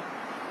as well.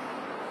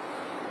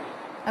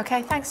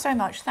 OK, thanks so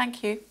much.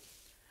 Thank you.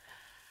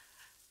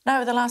 Now,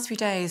 over the last few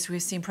days,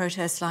 we've seen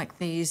protests like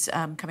these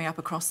coming up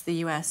across the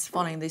US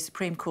following the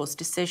Supreme Court's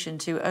decision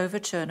to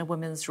overturn a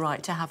woman's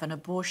right to have an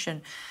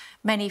abortion.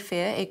 Many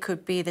fear it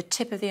could be the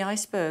tip of the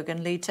iceberg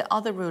and lead to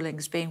other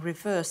rulings being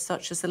reversed,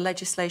 such as the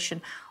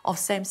legislation of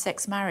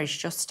same-sex marriage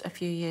just a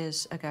few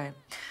years ago.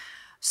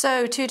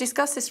 So to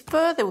discuss this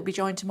further, we'll be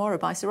joined tomorrow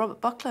by Sir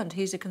Robert Buckland.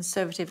 He's a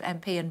Conservative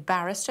MP and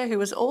barrister who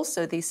was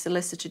also the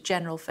Solicitor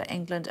General for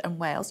England and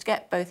Wales, to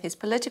get both his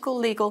political,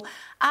 legal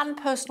and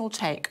personal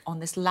take on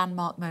this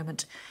landmark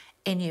moment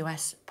in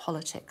US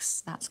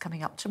politics. That's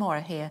coming up tomorrow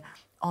here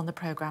on the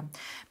programme.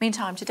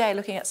 Meantime, today,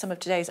 looking at some of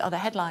today's other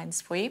headlines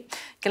for you.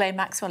 Ghislaine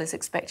Maxwell is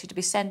expected to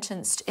be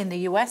sentenced in the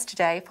US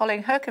today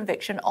following her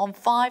conviction on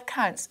 5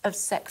 counts of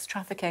sex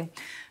trafficking.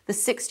 The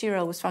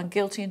 60-year-old was found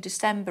guilty in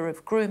December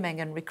of grooming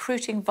and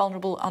recruiting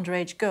vulnerable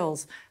underage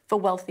girls for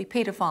wealthy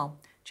paedophile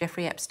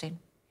Jeffrey Epstein.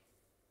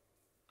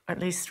 At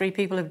least 3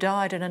 people have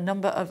died and a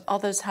number of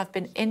others have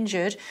been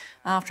injured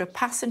after a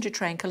passenger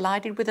train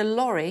collided with a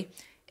lorry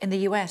in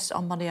the US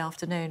on Monday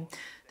afternoon.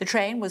 The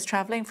train was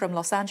travelling from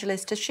Los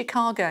Angeles to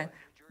Chicago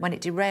when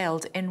it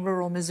derailed in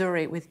rural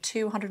Missouri with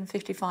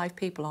 255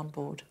 people on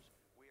board.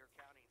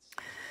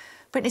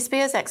 Britney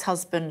Spears'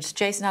 ex-husband,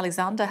 Jason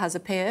Alexander, has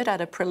appeared at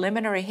a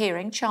preliminary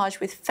hearing charged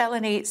with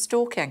felony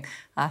stalking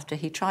after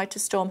he tried to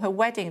storm her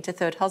wedding to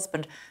third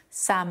husband,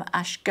 Sam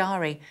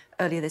Ashgari,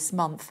 earlier this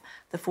month.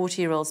 The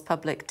 40-year-old's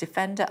public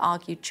defender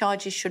argued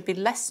charges should be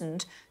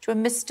lessened to a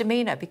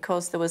misdemeanour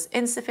because there was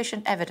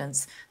insufficient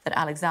evidence that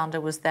Alexander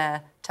was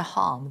there to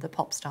harm the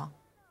pop star.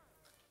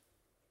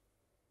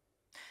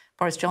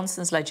 Boris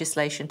Johnson's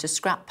legislation to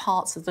scrap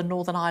parts of the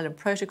Northern Ireland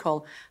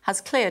Protocol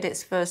has cleared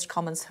its first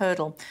Commons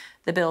hurdle.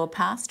 The bill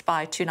passed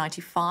by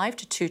 295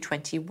 to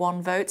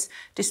 221 votes,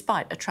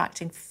 despite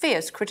attracting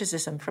fierce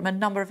criticism from a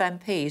number of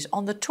MPs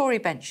on the Tory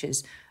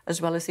benches,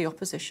 as well as the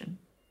opposition.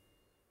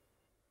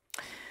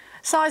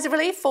 Sighs of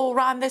relief all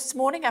round this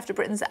morning after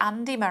Britain's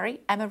Andy Murray,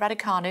 Emma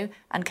Raducanu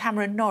and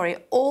Cameron Norrie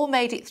all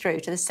made it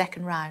through to the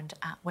second round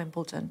at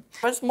Wimbledon.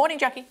 Good morning,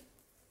 Jackie.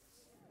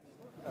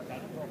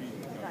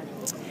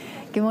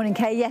 Good morning,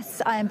 Kay.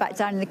 Yes, I am back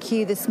down in the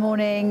queue this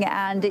morning,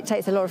 and it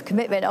takes a lot of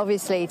commitment,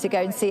 obviously, to go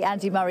and see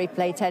Andy Murray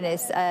play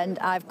tennis. And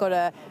I've got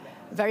a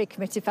very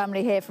committed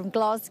family here from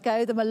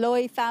Glasgow, the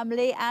Malloy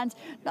family. And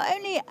not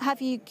only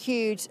have you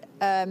queued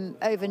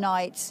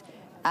overnight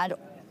and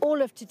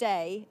all of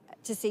today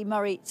to see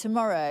Murray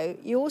tomorrow,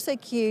 you also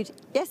queued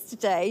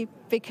yesterday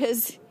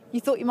because you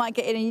thought you might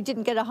get in and you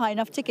didn't get a high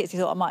enough ticket. So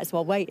you thought, I might as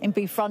well wait and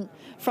be front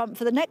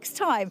for the next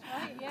time.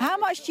 Yeah. How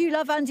much do you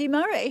love Andy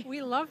Murray?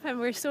 We love him.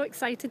 We're so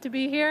excited to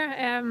be here.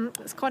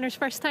 It's Connor's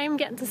first time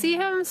getting to see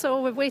him,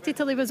 so we've waited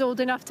till he was old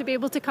enough to be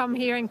able to come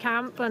here and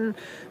camp, and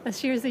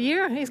this year's the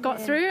year. He's got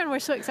through and we're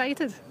so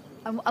excited.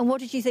 And what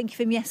did you think of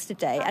him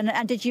yesterday?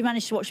 And did you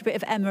manage to watch a bit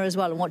of Emma as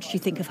well? And what did you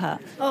think of her?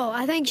 Oh,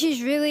 I think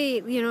she's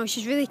really,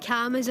 she's really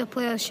calm as a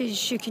player.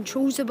 She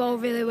controls the ball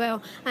really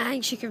well. I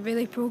think she could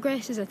really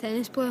progress as a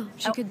tennis player.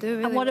 She could do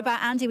really And what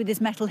about Andy with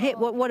his metal hip?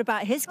 What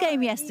about his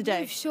game yesterday?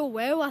 He moved so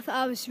well.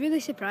 I was really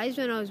surprised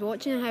when I was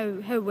watching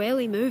how well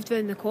he moved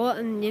around the court,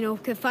 and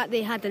the fact that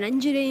he had an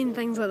injury and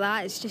things like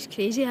that. It's just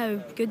crazy how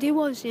good he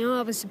was.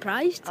 I was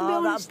surprised, to be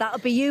honest. That'll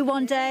be you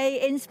one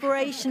day,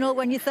 inspirational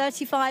when you're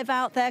 35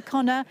 out there,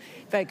 Connor.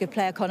 Very good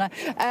player, Connor.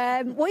 What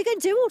are you going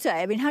to do all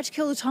day? I mean, how do you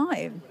kill the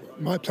time?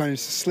 My plan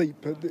is to sleep,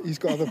 but he's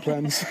got other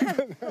plans.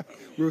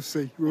 We'll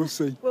see. We'll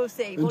see.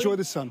 Enjoy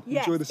the sun.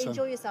 Yes, enjoy the sun.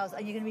 Enjoy yourselves,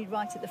 and you're going to be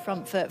right at the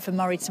front for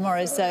Murray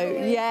tomorrow. So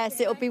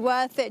yes, it'll be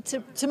worth it.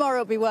 Tomorrow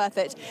will be worth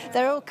it.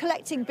 They're all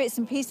collecting bits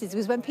and pieces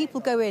because when people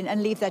go in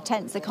and leave their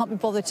tents, they can't be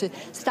bothered to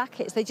stack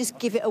it, so they just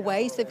give it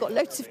away. So they've got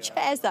loads of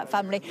chairs, that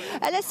family.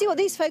 Let's see what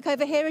these folk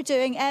over here are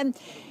doing.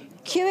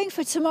 Queuing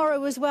for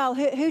tomorrow as well.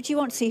 Who do you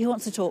want to see? Who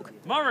wants to talk?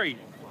 Murray.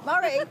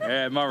 Murray?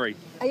 Yeah, Murray.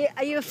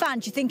 Are you a fan?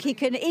 Do you think he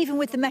can, even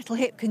with the metal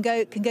hip, can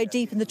go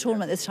deep in the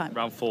tournament this time?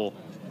 Round 4.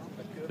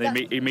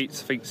 He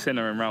meets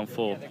Sinner in round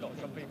 4.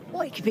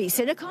 Well, he can beat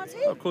Sinner, can't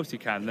he? Of course he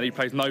can. Then he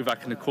plays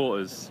Novak in the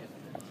quarters.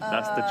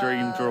 That's the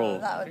dream draw.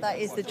 That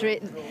is the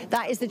dream.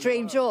 That is the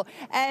dream draw.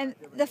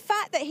 The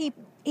fact that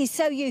he's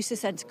so used to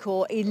centre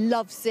court, he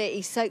loves it.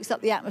 He soaks up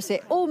the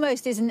atmosphere.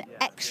 Almost is an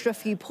extra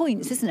few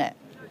points, isn't it?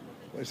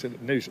 Well,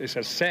 it's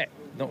a set,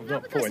 not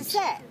points. It's a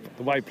set.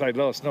 The way he played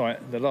last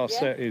night, the last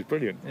set is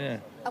brilliant. Yeah.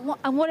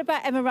 And what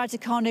about Emma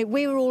Raducanu?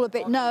 We were all a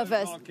bit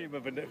nervous. I can't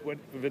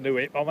with a new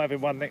hip. I'm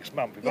having one next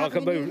month. If I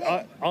can move,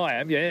 I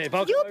am. Yeah. If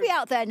You'll be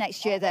out there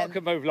next year, then. I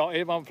can move like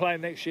him. I'm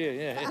playing next year.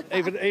 Yeah.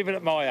 even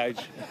at my age.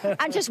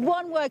 And just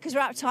one word, because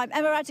we're out of time.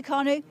 Emma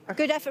Raducanu,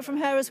 good effort from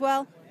her as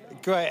well.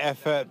 Great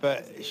effort,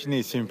 but she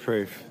needs to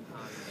improve.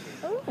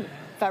 Ooh.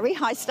 Very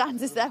high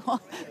standards there.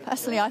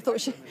 Personally, I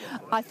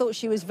thought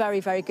she was very,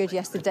 very good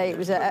yesterday. It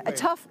was a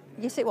tough.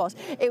 Yes, it was.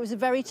 It was a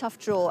very tough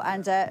draw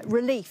and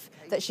relief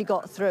that she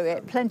got through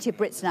it. Plenty of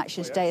Brits in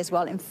action today as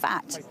well. In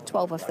fact,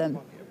 12 of them.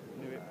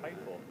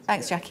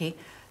 Thanks, Jackie.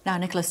 Now,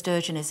 Nicola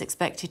Sturgeon is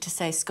expected to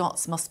say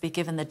Scots must be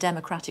given the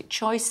democratic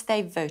choice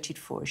they voted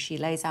for. She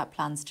lays out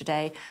plans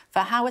today for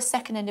how a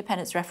second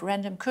independence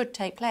referendum could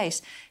take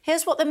place.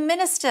 Here's what the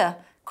Minister,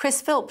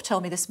 Chris Philp,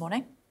 told me this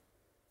morning.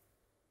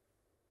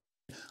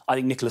 I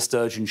think Nicola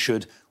Sturgeon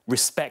should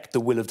respect the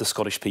will of the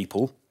Scottish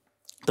people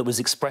that was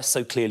expressed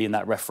so clearly in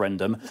that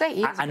referendum,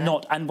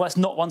 it's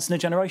not once in a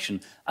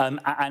generation,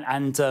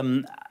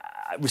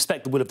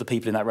 respect the will of the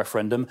people in that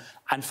referendum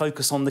and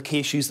focus on the key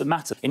issues that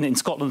matter. In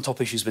Scotland, the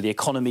top issues were the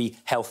economy,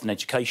 health and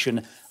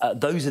education.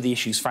 Those are the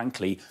issues,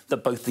 frankly,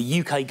 that both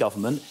the UK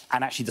government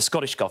and actually the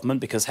Scottish government,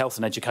 because health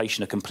and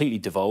education are completely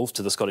devolved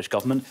to the Scottish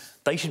government,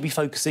 they should be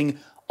focusing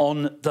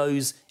on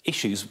those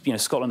issues.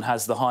 Scotland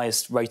has the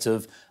highest rate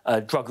of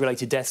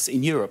drug-related deaths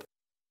in Europe.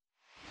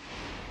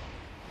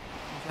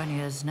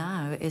 Joining us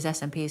now is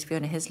SNP's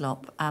Fiona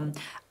Hyslop.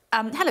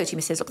 Hello to you,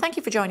 Ms Hyslop. Thank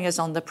you for joining us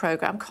on the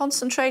programme.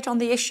 Concentrate on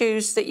the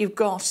issues that you've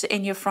got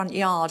in your front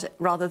yard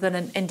rather than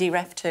an Indie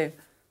Ref 2.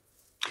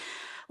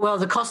 Well,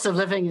 the cost of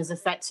living is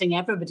affecting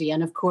everybody.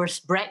 And, of course,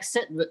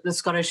 Brexit, the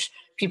Scottish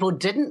people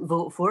didn't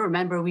vote for.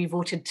 Remember, we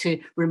voted to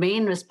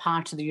remain as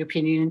part of the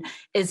European Union,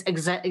 is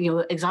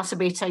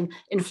exacerbating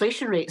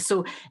inflation rates.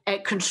 So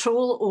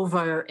control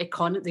over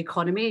the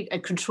economy,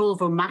 control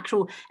over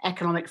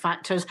macroeconomic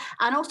factors,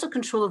 and also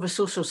control over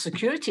social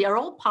security are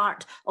all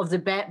part of the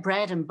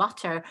bread and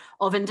butter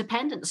of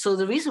independence. So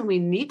the reason we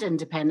need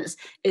independence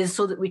is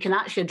so that we can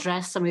actually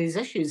address some of these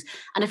issues.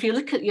 And if you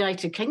look at the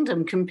United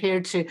Kingdom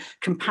compared to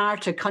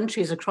comparator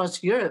countries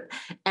across Europe,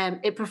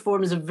 it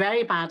performs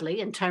very badly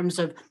in terms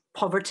of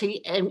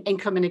poverty,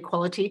 income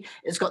inequality.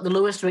 It's got the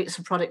lowest rates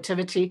of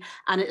productivity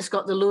and it's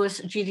got the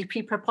lowest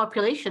GDP per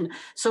population.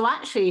 So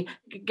actually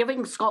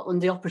giving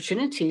Scotland the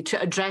opportunity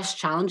to address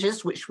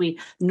challenges, which we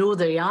know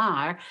they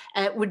are,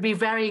 would be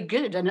very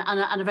good and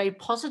a very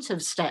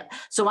positive step.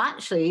 So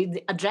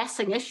actually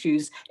addressing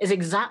issues is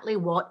exactly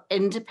what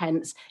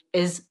independence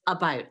is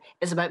about.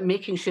 It's about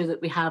making sure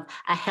that we have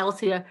a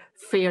healthier,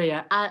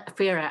 fairer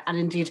and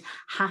indeed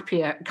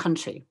happier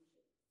country.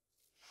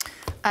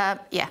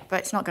 Yeah, but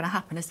it's not going to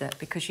happen, is it?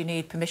 Because you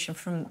need permission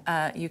from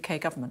UK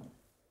government.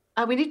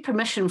 We need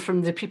permission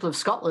from the people of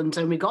Scotland,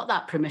 and we got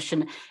that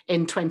permission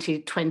in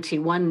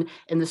 2021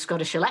 in the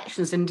Scottish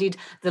elections. Indeed,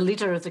 the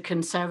leader of the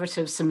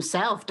Conservatives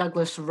himself,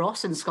 Douglas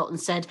Ross in Scotland,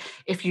 said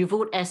if you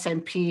vote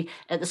SNP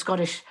at the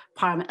Scottish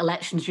Parliament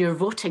elections, you're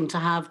voting to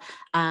have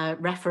a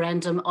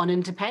referendum on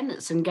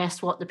independence. And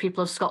guess what? The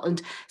people of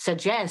Scotland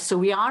said yes. So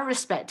we are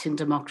respecting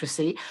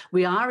democracy.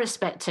 We are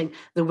respecting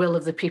the will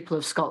of the people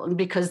of Scotland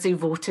because they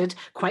voted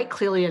quite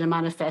clearly in a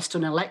manifesto,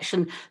 an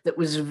election that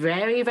was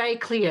very, very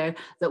clear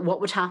that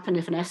what would happen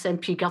if an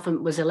SNP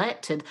government was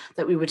elected,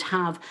 that we would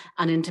have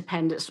an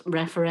independence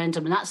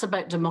referendum. And that's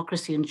about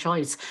democracy and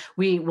choice.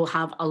 We will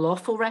have a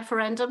lawful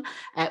referendum.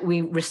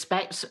 We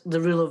respect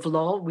the rule of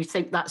law. We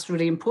think that's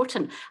really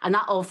important. And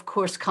that, of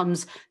course,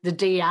 comes the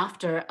day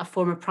after a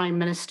former Prime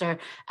Minister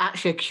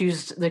actually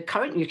accused the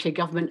current UK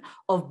government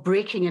of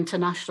breaking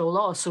international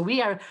law. So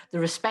we are the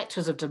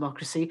respecters of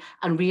democracy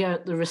and we are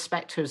the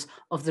respecters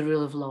of the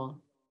rule of law.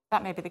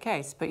 That may be the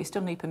case, but you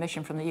still need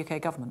permission from the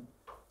UK government.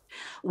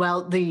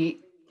 Well, the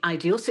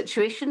ideal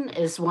situation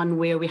is one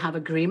where we have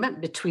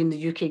agreement between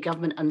the UK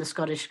government and the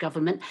Scottish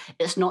government.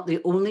 It's not the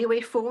only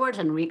way forward,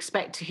 and we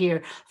expect to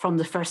hear from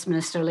the First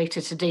Minister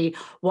later today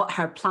what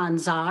her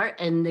plans are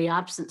in the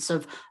absence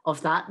of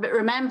that. But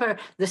remember,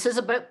 this is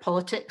about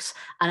politics,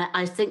 and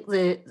I think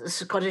the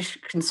Scottish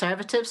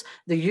Conservatives,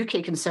 the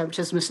UK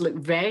Conservatives, must look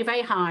very,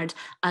 very hard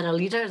at a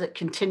leader that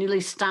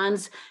continually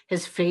stands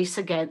his face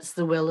against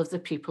the will of the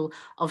people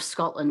of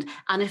Scotland.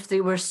 And if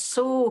they were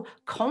so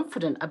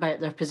confident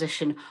about their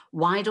position,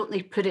 why don't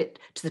they put it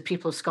to the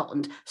people of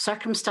Scotland?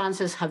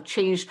 Circumstances have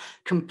changed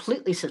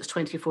completely since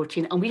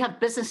 2014, and we have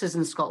businesses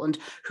in Scotland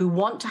who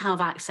want to have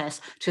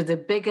access to the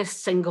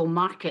biggest single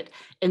market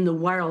in the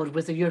world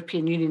with the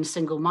European Union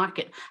single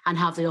market and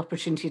have the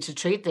opportunity to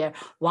trade there.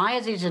 Why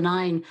are they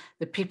denying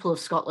the people of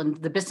Scotland,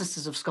 the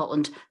businesses of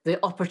Scotland,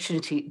 the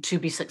opportunity to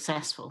be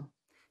successful?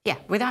 Yeah,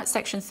 without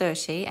Section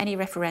 30, any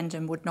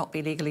referendum would not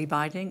be legally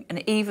binding,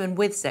 and even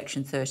with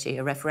Section 30,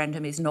 a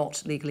referendum is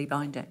not legally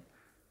binding.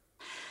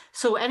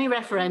 So any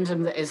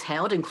referendum that is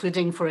held,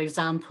 including, for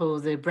example,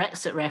 the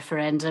Brexit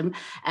referendum,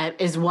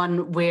 is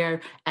one where,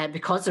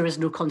 because there is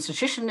no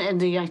constitution in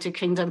the United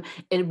Kingdom,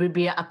 it would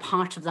be a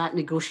part of that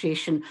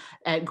negotiation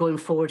going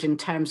forward in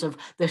terms of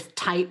the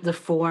type, the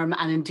form,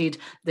 and indeed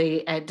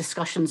the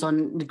discussions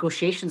on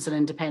negotiations and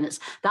independence.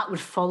 That would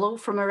follow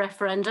from a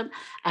referendum,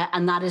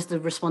 and that is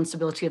the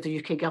responsibility of the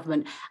UK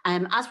government.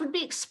 As would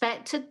be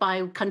expected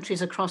by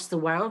countries across the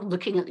world,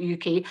 looking at the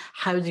UK,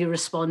 how they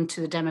respond to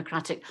the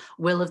democratic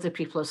will of the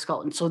people of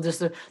Scotland. So there's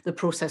the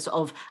process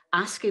of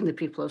asking the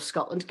people of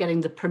Scotland, getting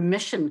the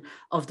permission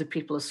of the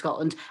people of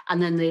Scotland, and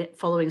then the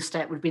following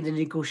step would be the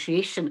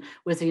negotiation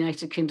with the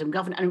United Kingdom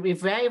government. And it would be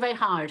very, very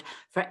hard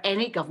for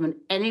any government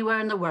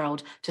anywhere in the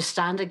world to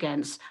stand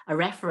against a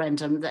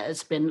referendum that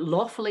has been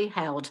lawfully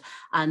held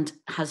and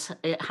has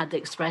had the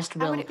expressed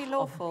will. How would it be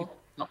lawful?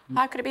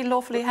 How could it be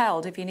lawfully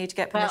held if you need to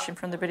get permission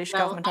from the British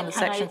government under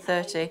Section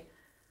 30?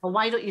 Well,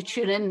 why don't you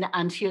tune in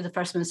and hear the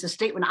First Minister's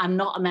statement? I'm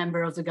not a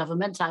member of the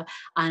government,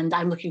 and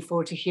I'm looking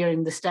forward to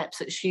hearing the steps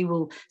that she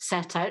will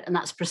set out, and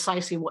that's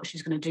precisely what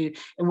she's going to do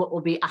in what will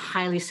be a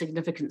highly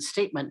significant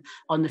statement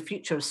on the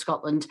future of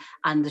Scotland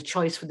and the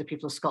choice for the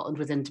people of Scotland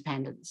with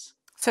independence.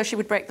 So she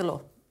would break the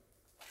law?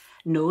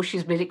 No,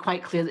 she's made it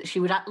quite clear that she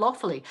would act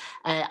lawfully.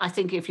 I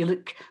think if you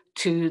look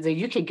to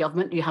the UK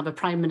government, you have a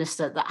Prime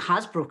Minister that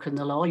has broken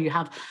the law. You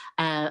have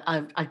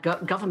a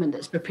government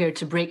that's prepared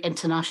to break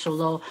international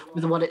law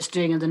with what it's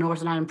doing in the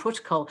Northern Ireland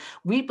Protocol.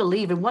 We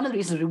believe, and one of the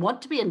reasons we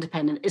want to be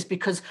independent is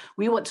because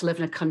we want to live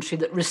in a country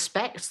that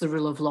respects the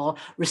rule of law,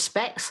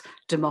 respects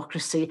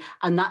democracy,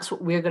 and that's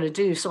what we're going to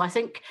do. So I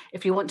think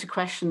if you want to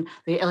question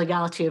the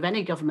illegality of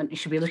any government, you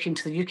should be looking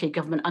to the UK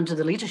government under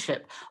the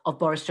leadership of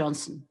Boris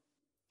Johnson.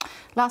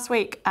 Last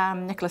week,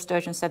 Nicola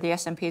Sturgeon said the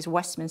SNP's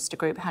Westminster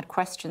group had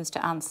questions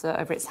to answer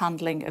over its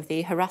handling of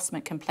the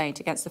harassment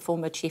complaint against the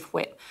former Chief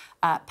Whip,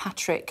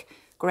 Patrick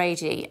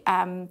Grady.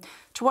 To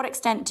what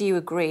extent do you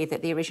agree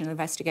that the original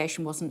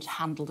investigation wasn't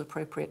handled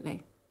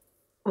appropriately?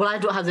 Well, I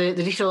don't have the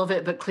detail of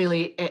it, but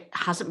clearly it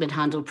hasn't been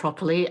handled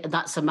properly.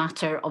 That's a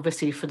matter,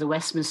 obviously, for the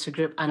Westminster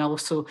Group and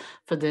also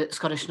for the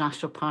Scottish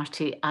National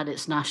Party at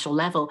its national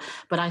level.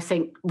 But I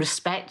think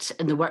respect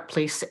in the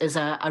workplace is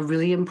a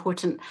really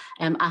important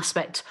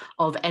aspect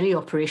of any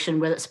operation,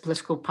 whether it's a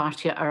political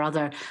party or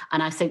other.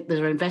 And I think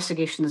their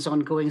investigation is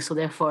ongoing, so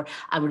therefore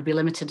I would be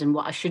limited in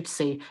what I should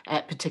say,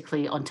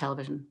 particularly on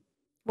television.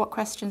 What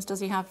questions does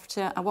he have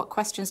to? What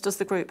questions does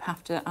the group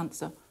have to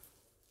answer?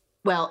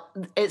 Well,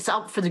 it's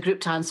up for the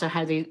group to answer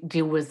how they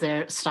deal with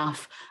their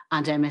staff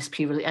and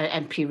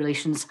MP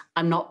relations.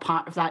 I'm not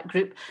part of that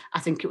group.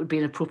 I think it would be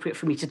inappropriate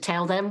for me to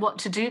tell them what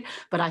to do,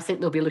 but I think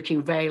they'll be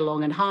looking very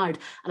long and hard.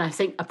 And I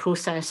think a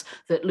process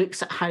that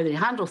looks at how they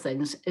handle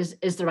things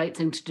is the right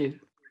thing to do.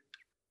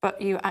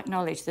 But you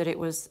acknowledge that it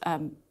was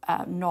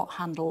not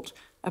handled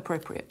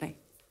appropriately.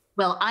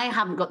 Well, I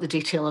haven't got the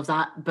detail of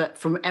that, but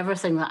from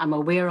everything that I'm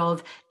aware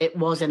of, it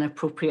was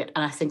inappropriate.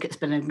 And I think it's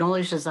been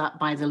acknowledged as that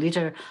by the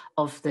leader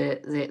of the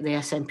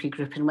SNP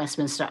group in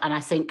Westminster. And I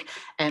think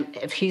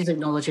if he's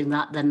acknowledging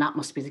that, then that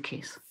must be the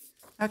case.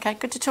 OK,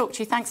 good to talk to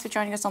you. Thanks for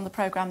joining us on the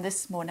programme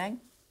this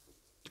morning.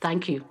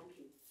 Thank you.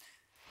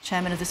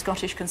 Chairman of the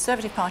Scottish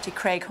Conservative Party,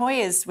 Craig Hoy,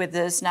 is with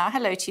us now.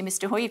 Hello to you,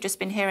 Mr Hoy. You've just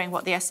been hearing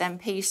what the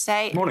SNP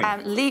say. Morning.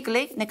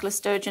 Legally, Nicola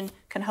Sturgeon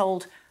can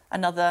hold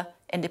another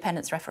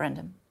independence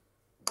referendum.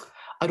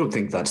 I don't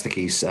think that's the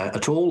case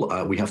at all.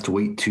 We have to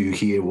wait to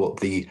hear what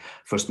the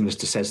First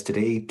Minister says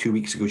today. 2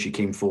 weeks ago, she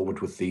came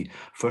forward with the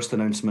first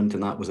announcement,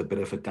 and that was a bit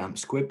of a damp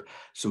squib.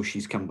 So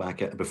she's come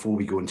back before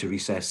we go into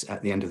recess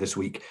at the end of this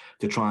week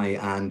to try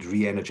and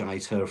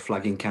re-energise her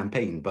flagging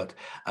campaign. But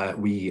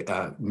we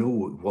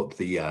know what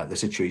the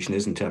situation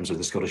is in terms of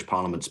the Scottish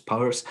Parliament's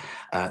powers.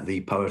 The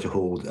power to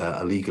hold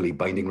a legally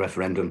binding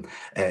referendum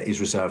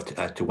is reserved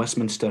to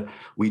Westminster.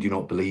 We do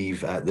not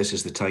believe this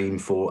is the time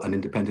for an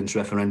independence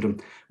referendum.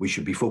 We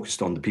should be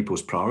focused on the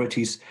people's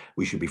priorities.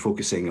 We should be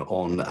focusing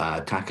on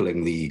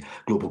tackling the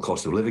global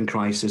cost of living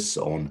crisis,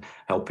 on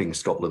helping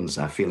Scotland's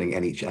failing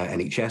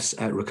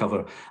NHS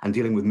recover, and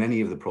dealing with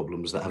many of the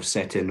problems that have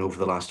set in over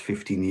the last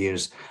 15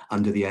 years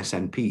under the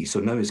SNP. So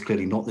now is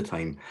clearly not the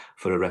time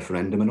for a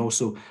referendum, and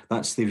also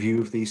that's the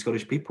view of the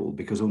Scottish people,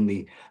 because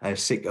only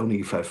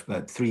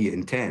 3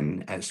 in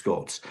 10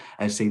 Scots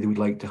say they would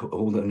like to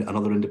hold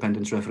another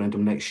independence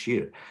referendum next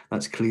year.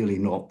 That's clearly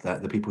not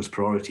the people's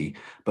priority,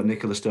 but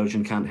Nicola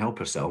Sturgeon can't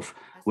help herself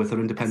with her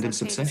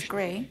independence obsession.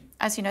 Disagree.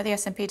 As you know, the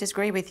SNP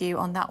disagree with you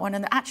on that one,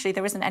 and actually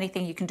there isn't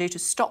anything you can do to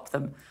stop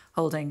them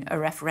holding a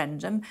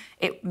referendum.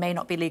 It may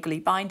not be legally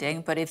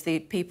binding, but if the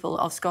people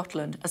of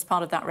Scotland, as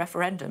part of that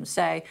referendum,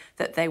 say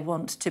that they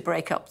want to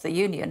break up the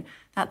union,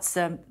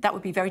 that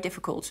would be very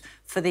difficult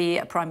for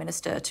the Prime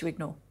Minister to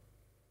ignore.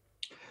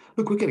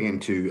 Look, we're getting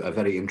into a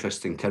very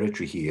interesting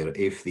territory here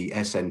if the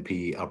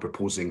SNP are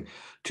proposing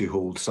to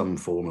hold some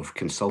form of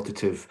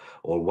consultative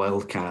or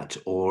wildcat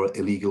or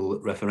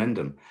illegal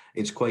referendum.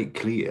 It's quite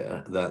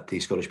clear that the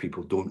Scottish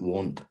people don't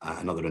want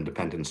another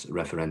independence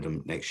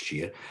referendum next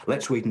year.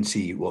 Let's wait and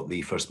see what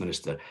the First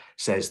Minister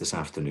says this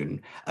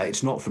afternoon.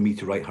 It's not for me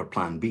to write her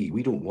plan B.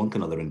 We don't want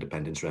another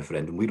independence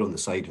referendum. We're on the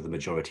side of the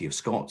majority of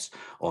Scots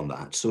on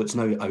that. So it's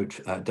now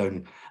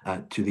down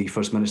to the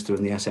First Minister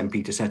and the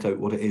SNP to set out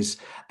what it is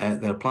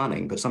they're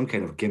planning. But some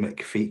kind of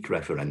gimmick fake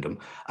referendum,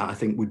 I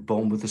think, would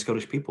bomb with the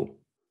Scottish people.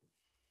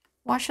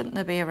 Why shouldn't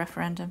there be a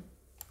referendum?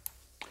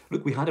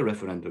 Look, we had a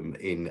referendum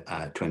in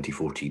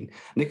 2014.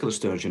 Nicola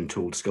Sturgeon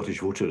told Scottish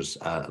voters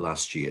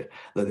last year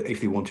that if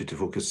they wanted to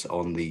focus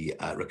on the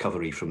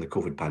recovery from the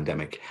COVID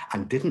pandemic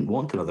and didn't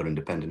want another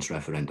independence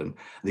referendum,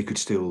 they could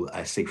still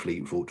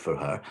safely vote for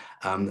her.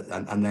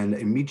 And then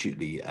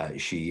immediately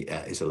she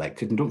is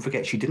elected. And don't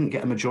forget, she didn't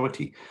get a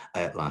majority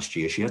last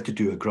year. She had to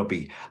do a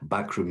grubby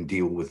backroom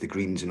deal with the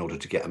Greens in order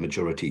to get a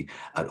majority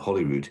at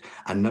Holyrood.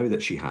 And now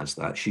that she has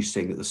that, she's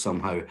saying that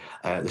somehow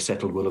the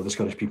settled will of the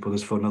Scottish people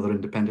is for another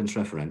independence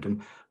referendum,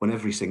 when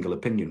every single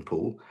opinion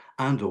poll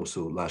and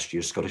also last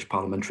year's Scottish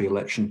parliamentary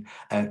election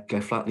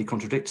flatly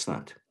contradicts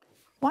that.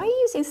 Why are you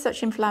using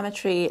such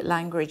inflammatory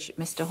language,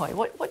 Mr Hoy?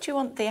 What do you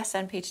want the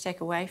SNP to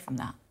take away from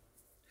that?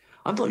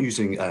 I'm not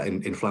using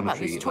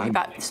inflammatory language. Talking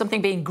about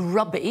something being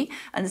grubby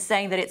and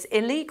saying that it's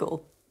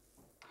illegal.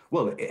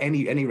 Well,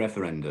 any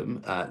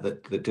referendum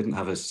that didn't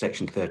have a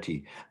Section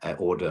 30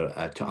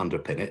 order to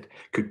underpin it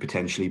could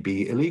potentially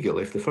be illegal.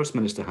 If the First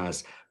Minister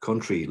has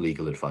contrary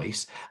legal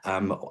advice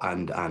or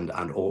an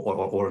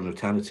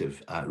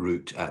alternative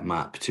route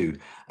map to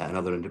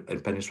another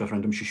independence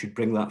referendum, she should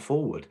bring that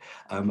forward.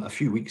 A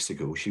few weeks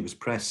ago, she was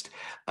pressed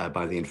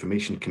by the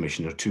Information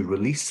Commissioner to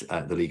release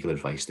the legal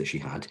advice that she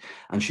had,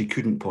 and she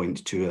couldn't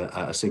point to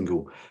a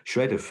single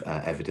shred of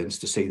evidence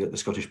to say that the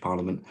Scottish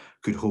Parliament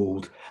could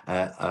hold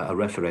a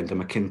referendum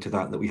akin to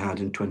that we had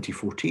in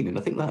 2014. And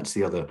I think that's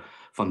the other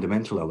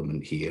fundamental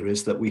element here,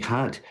 is that we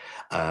had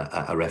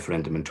a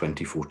referendum in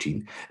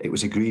 2014. It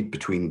was agreed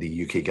between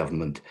the UK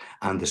government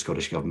and the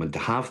Scottish government to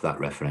have that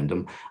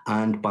referendum,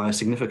 and by a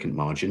significant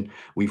margin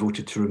we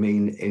voted to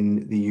remain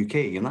in the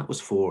UK, and that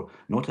was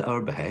not at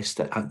our behest,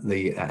 at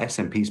the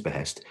SNP's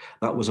behest.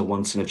 That was a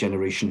once in a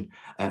generation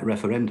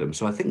referendum.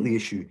 So I think the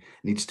issue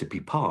needs to be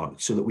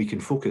parked so that we can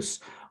focus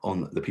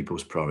on the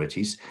people's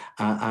priorities,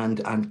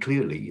 and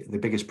clearly the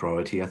biggest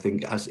priority, I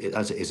think, as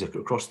it is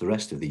across the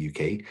rest of the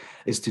UK,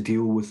 is to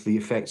deal with the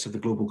effects of the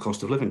global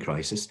cost of living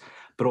crisis,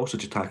 but also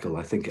to tackle,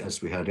 I think,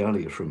 as we heard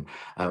earlier from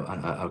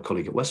our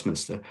colleague at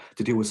Westminster,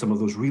 to deal with some of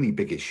those really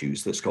big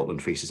issues that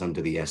Scotland faces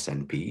under the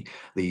SNP.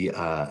 The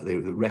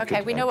record.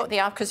 Okay, we know what they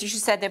are because you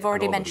said they've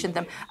already mentioned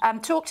them.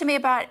 Talk to me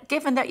about,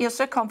 given that you're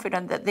so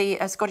confident that the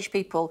Scottish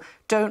people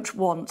don't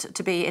want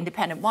to be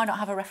independent, why not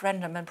have a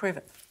referendum and prove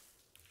it?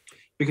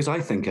 Because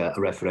I think a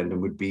referendum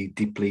would be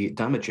deeply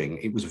damaging.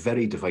 It was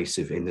very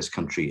divisive in this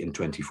country in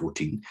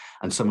 2014,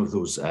 and some of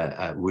those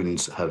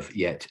wounds have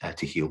yet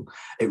to heal.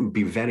 It would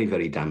be very,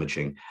 very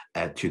damaging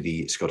to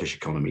the Scottish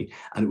economy,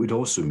 and it would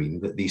also mean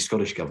that the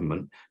Scottish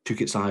government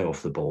took its eye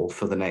off the ball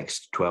for the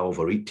next 12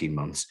 or 18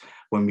 months,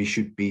 when we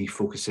should be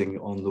focusing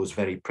on those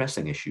very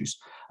pressing issues,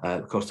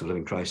 the cost of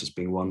living crisis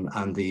being one,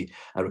 and the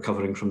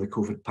recovering from the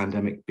COVID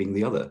pandemic being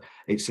the other.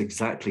 It's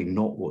exactly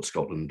not what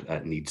Scotland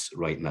needs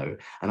right now,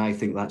 and I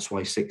think that's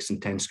why 6 in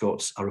 10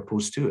 Scots are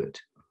opposed to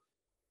it.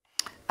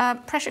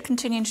 Pressure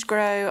continuing to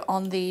grow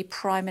on the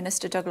Prime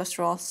Minister. Douglas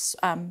Ross,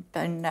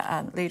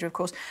 leader, of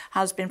course,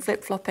 has been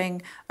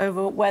flip-flopping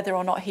over whether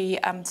or not he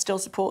still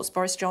supports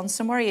Boris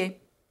Johnson. Where are you?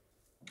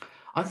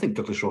 I think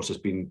Douglas Ross has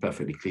been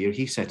perfectly clear.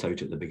 He set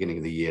out at the beginning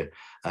of the year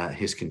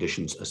his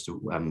conditions as to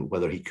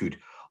whether he could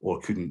or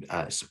couldn't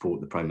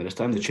support the Prime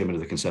Minister. I'm the chairman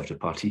of the Conservative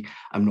Party.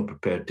 I'm not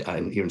prepared,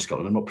 here in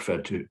Scotland, I'm not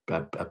prepared to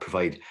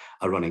provide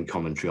a running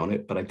commentary on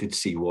it, but I did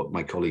see what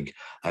my colleague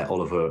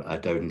Oliver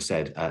Dowden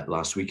said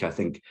last week. I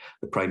think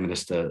the Prime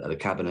Minister, the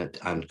Cabinet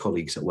and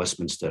colleagues at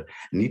Westminster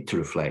need to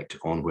reflect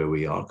on where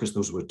we are, because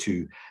those were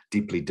two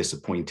deeply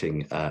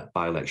disappointing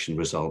by-election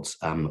results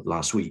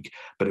last week.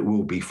 But it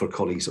will be for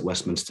colleagues at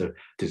Westminster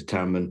to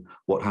determine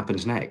what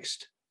happens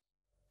next.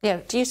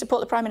 Yeah. Do you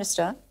support the Prime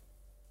Minister?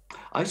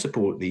 I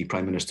support the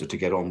Prime Minister to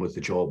get on with the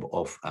job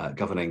of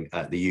governing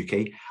the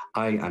UK.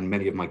 I and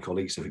many of my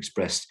colleagues have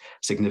expressed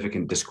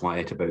significant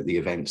disquiet about the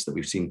events that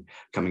we've seen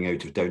coming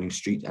out of Downing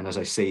Street. And as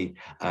I say,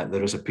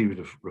 there is a period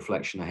of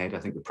reflection ahead. I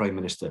think the Prime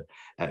Minister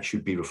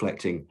should be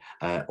reflecting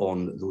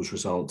on those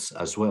results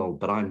as well.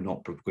 But I'm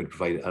not going to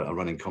provide a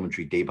running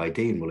commentary day by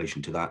day in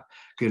relation to that.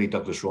 Clearly,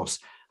 Douglas Ross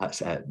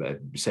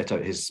set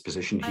out his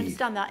position. I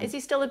understand that. Is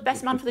he still the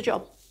best man for the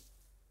job?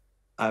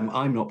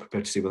 I'm not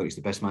prepared to say whether he's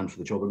the best man for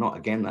the job or not.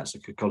 Again, that's a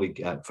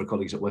colleague for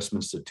colleagues at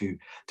Westminster to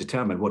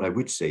determine. What I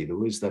would say,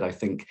 though, is that I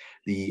think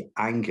the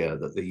anger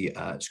that the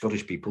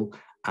Scottish people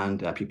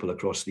and people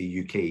across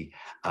the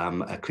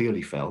UK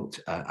clearly felt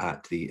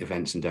at the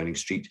events in Downing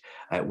Street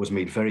was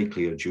made very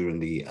clear during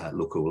the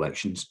local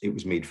elections. It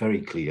was made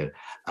very clear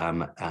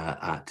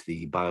at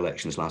the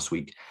by-elections last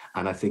week.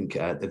 And I think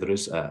there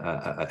is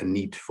a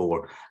need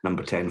for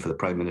number 10 for the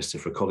Prime Minister,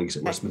 for colleagues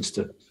at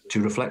Westminster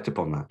to reflect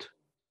upon that.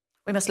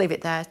 We must leave it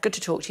there. Good to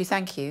talk to you.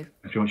 Thank you.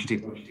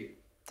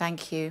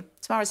 Thank you.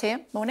 Tamara's here.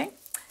 Morning.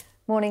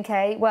 Morning,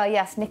 Kay. Well,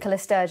 yes, Nicola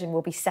Sturgeon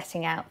will be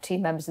setting out to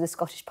members of the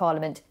Scottish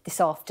Parliament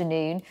this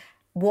afternoon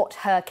what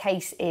her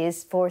case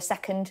is for a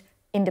second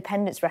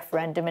independence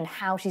referendum and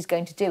how she's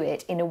going to do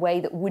it in a way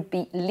that would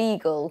be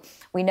legal.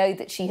 We know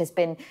that she has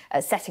been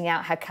setting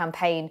out her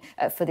campaign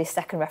for this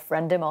second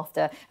referendum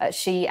after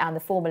she and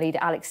the former leader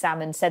Alex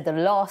Salmond said the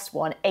last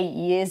one 8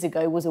 years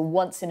ago was a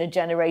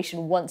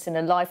once-in-a-generation,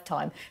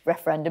 once-in-a-lifetime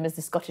referendum, as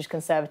the Scottish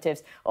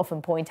Conservatives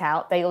often point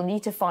out. They'll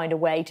need to find a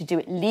way to do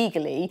it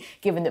legally,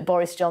 given that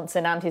Boris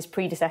Johnson and his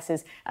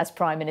predecessors as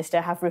Prime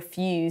Minister have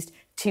refused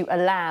to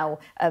allow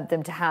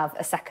them to have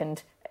a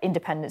second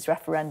independence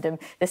referendum.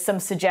 There's some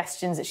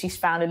suggestions that she's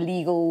found a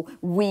legal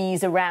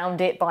wheeze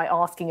around it by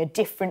asking a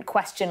different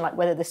question, like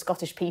whether the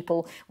Scottish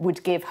people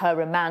would give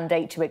her a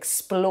mandate to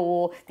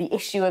explore the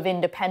issue of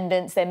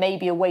independence. There may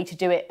be a way to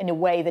do it in a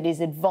way that is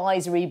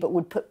advisory but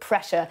would put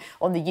pressure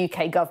on the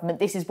UK government.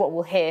 This is what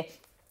we'll hear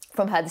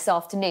from her this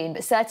afternoon,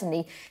 but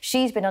certainly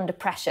she's been under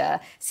pressure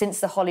since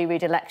the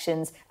Holyrood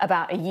elections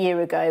about a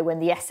year ago, when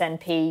the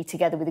SNP,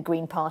 together with the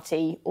Green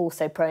Party,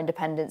 also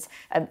pro-independence,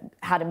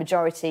 had a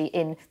majority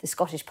in the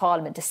Scottish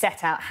Parliament, to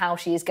set out how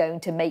she is going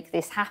to make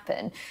this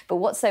happen. But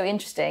what's so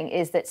interesting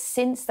is that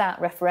since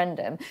that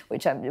referendum,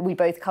 which we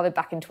both covered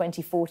back in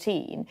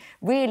 2014,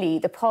 really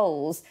the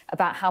polls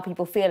about how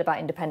people feel about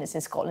independence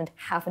in Scotland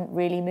haven't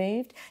really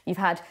moved. You've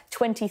had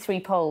 23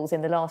 polls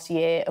in the last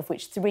year, of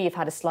which 3 have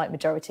had a slight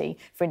majority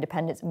for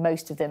independence.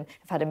 Most of them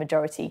have had a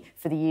majority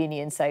for the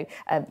union. So,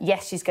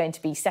 yes, she's going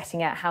to be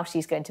setting out how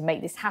she's going to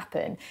make this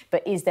happen.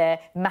 But is there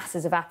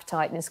masses of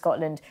appetite in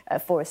Scotland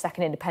for a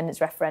second independence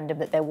referendum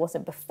that there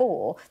wasn't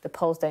before? The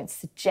polls don't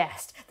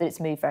suggest that it's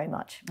moved very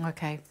much.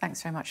 OK,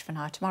 thanks very much for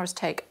now. Tomorrow's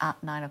Take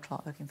at 9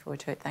 o'clock. Looking forward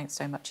to it. Thanks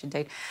so much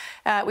indeed.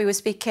 We were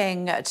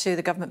speaking to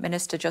the government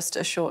minister just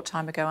a short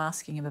time ago,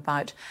 asking him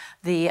about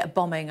the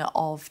bombing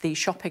of the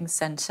shopping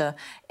centre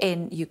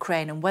in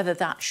Ukraine and whether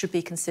that should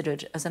be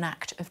considered as an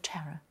act of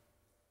terror.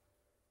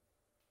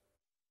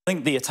 I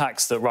think the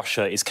attacks that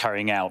Russia is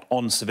carrying out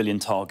on civilian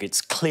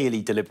targets,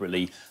 clearly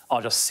deliberately,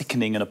 are just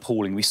sickening and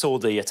appalling. We saw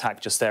the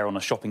attack just there on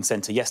a shopping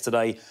centre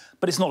yesterday,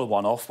 but it's not a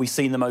one-off. We've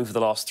seen them over the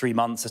last 3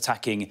 months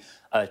attacking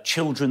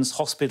children's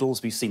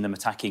hospitals. We've seen them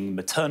attacking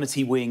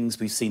maternity wings.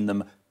 We've seen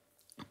them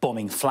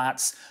bombing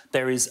flats.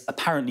 There is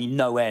apparently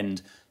no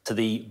end to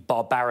the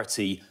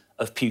barbarity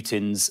of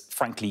Putin's,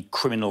 frankly,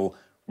 criminal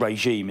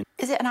regime.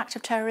 Is it an act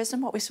of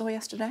terrorism, what we saw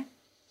yesterday?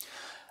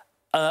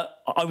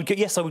 I would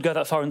go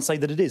that far and say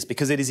that it is,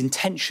 because it is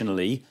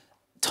intentionally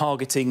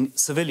targeting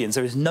civilians.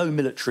 There is no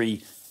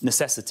military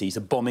necessity to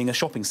bombing a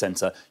shopping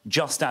centre,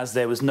 just as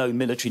there was no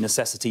military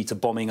necessity to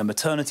bombing a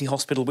maternity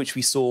hospital, which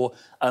we saw,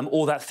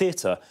 or that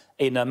theatre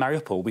in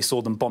Mariupol. We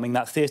saw them bombing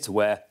that theatre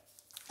where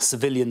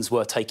civilians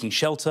were taking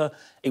shelter.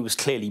 It was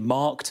clearly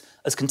marked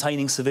as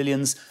containing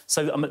civilians.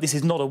 So this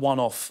is not a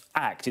one-off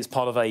act. It's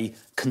part of a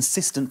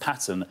consistent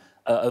pattern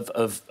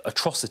of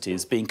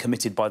atrocities being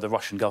committed by the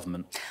Russian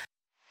government.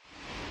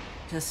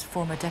 As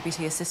former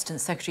Deputy Assistant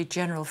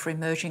Secretary-General for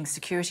Emerging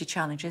Security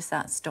Challenges,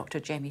 that's Dr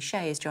Jamie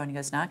Shea, is joining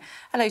us now.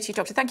 Hello to you,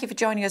 Doctor. Thank you for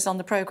joining us on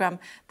the programme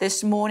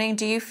this morning.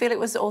 Do you feel it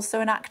was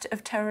also an act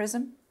of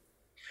terrorism?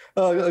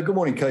 Good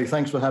morning, Kay.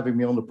 Thanks for having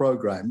me on the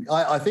programme.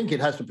 I think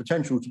it has the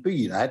potential to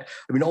be that.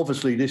 I mean,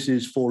 obviously, this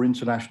is for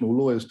international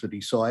lawyers to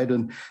decide,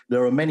 and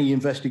there are many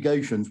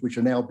investigations which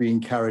are now being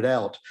carried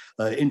out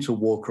into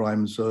war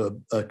crimes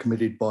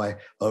committed by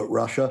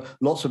Russia.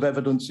 Lots of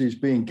evidence is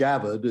being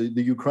gathered.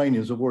 The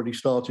Ukrainians have already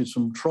started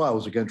some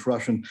trials against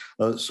Russian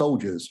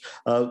soldiers.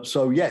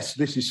 So, yes,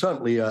 this is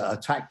certainly a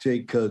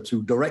tactic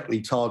to directly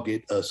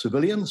target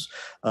civilians.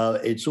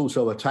 It's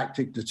also a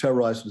tactic to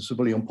terrorise the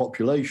civilian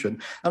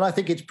population. And I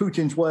think it's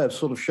Putin's way of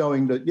sort of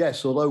showing that,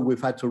 yes, although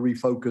we've had to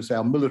refocus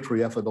our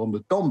military effort on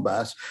the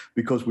Donbass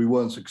because we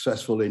weren't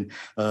successful in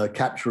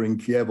capturing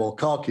Kiev or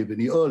Kharkiv in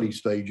the early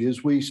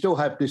stages, we still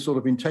have this sort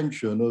of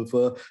intention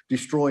of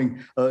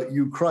destroying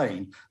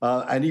Ukraine.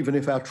 And even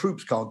if our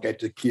troops can't get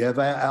to Kiev,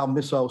 our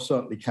missiles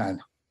certainly can.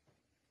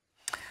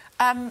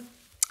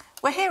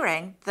 We're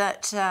hearing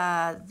that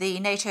the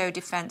NATO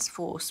Defence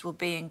Force will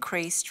be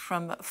increased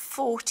from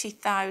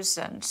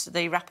 40,000,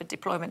 the rapid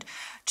deployment,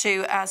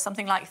 to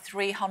something like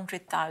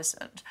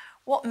 300,000.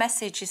 What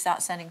message is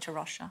that sending to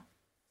Russia?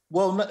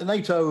 Well,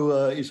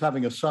 NATO is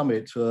having a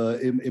summit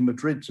in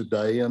Madrid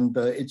today, and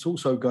it's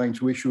also going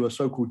to issue a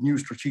so-called new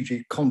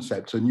strategic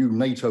concept, a new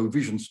NATO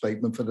vision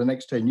statement for the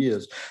next 10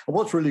 years. And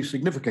what's really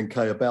significant,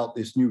 Kay, about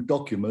this new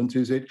document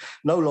is it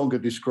no longer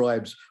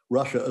describes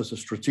Russia as a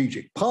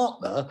strategic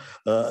partner,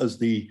 as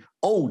the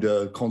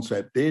older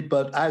concept did,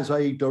 but as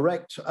a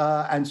direct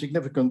and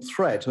significant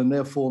threat. And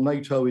therefore,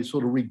 NATO is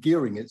sort of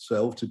re-gearing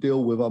itself to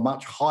deal with a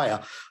much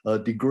higher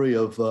degree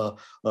of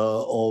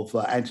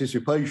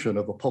anticipation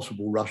of a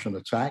possible Russian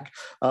attack.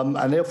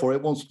 And therefore,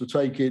 it wants to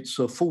take its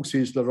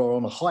forces that are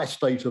on a high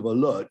state of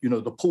alert, you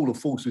know, the pool of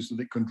forces that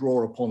it can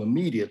draw upon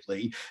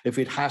immediately if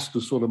it has to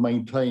sort of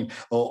maintain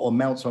or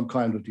mount some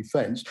kind of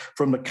defence,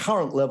 from the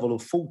current level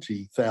of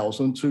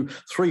 40,000 to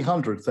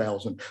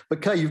 300,000.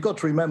 But Kay, you've got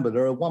to remember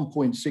there are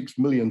 1.6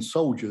 million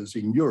soldiers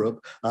in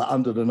Europe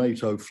under the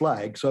NATO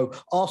flag. So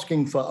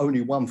asking for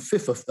only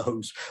 1/5 of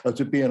those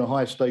to be in a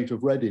high state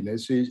of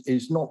readiness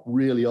is not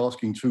really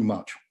asking too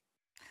much.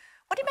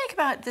 What do you make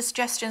about the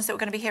suggestions that we're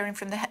going to be hearing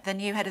from the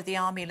new head of the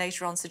army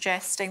later on,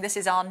 suggesting this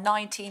is our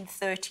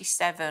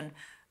 1937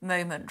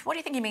 moment? What do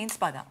you think he means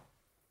by that?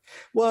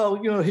 Well,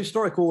 you know,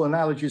 historical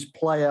analogies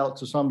play out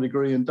to some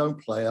degree and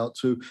don't play out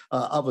to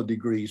other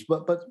degrees.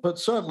 But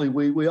certainly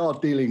we are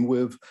dealing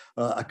with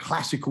a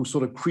classical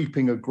sort of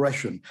creeping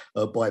aggression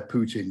by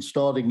Putin,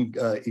 starting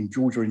in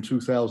Georgia in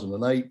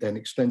 2008, then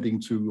extending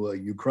to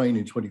Ukraine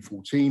in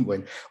 2014,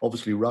 when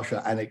obviously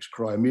Russia annexed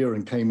Crimea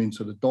and came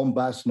into the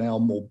Donbass. Now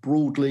more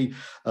broadly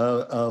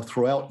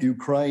throughout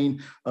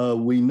Ukraine,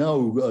 we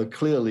know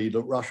clearly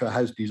that Russia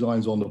has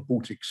designs on the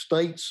Baltic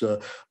states.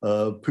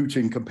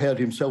 Putin compared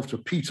himself to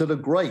Peter the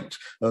Great,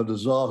 the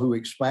Tsar who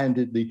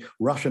expanded the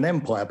Russian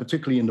Empire,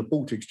 particularly in the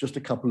Baltics, just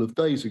a couple of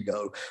days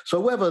ago. So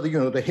whether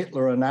the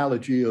Hitler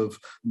analogy of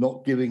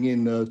not giving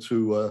in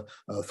to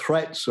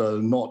threats,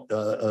 not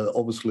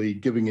obviously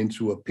giving in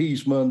to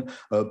appeasement,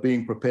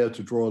 being prepared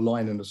to draw a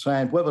line in the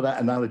sand, whether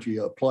that analogy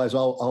applies,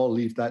 I'll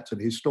leave that to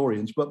the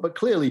historians. But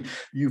clearly,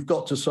 you've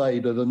got to say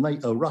that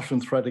a Russian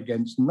threat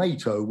against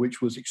NATO,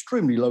 which was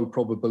extremely low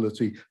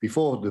probability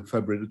before the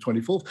February the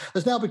 24th,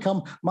 has now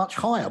become much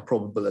higher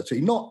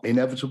probability, not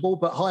inevitable,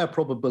 but higher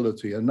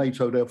probability. And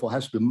NATO therefore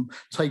has to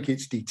take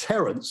its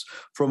deterrence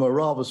from a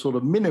rather sort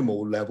of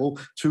minimal level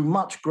to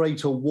much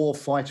greater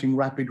war-fighting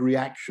rapid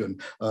reaction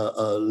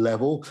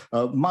level,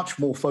 much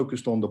more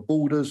focused on the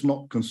borders,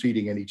 not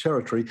conceding any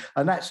territory.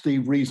 And that's the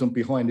reason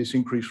behind this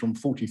increase from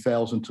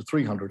 40,000 to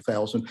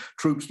 300,000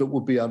 troops that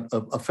would be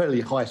a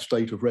fairly high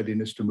state of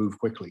readiness to move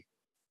quickly.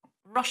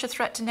 Russia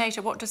threat to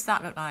NATO, what does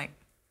that look like?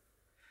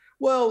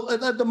 Well,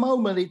 at the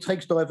moment, it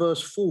takes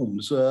diverse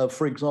forms.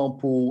 For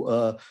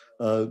example,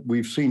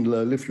 we've seen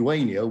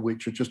Lithuania,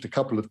 which just a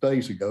couple of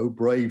days ago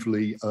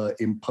bravely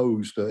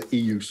imposed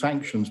EU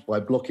sanctions by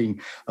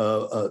blocking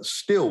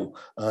steel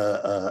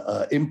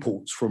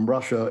imports from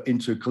Russia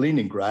into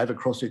Kaliningrad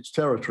across its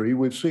territory.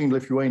 We've seen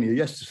Lithuania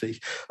yesterday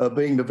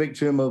being the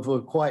victim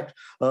of quite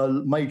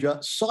major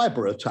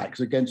cyber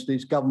attacks against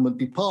its government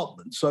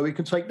department. So it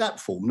can take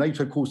that form.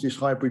 NATO calls this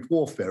hybrid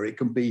warfare. It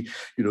can be,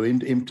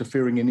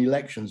 interfering in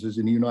elections, as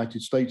in the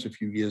United States a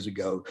few years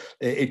ago.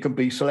 It can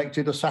be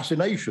selected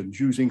assassinations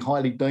using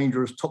highly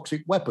dangerous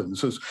toxic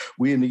weapons, as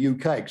we in the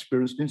UK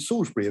experienced in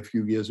Salisbury a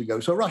few years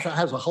ago. So Russia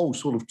has a whole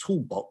sort of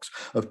toolbox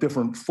of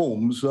different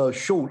forms,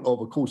 short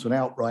of course, an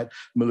outright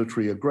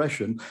military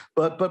aggression.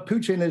 But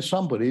Putin is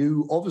somebody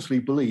who obviously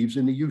believes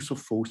in the use of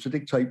force to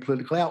dictate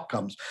political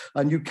outcomes.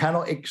 And you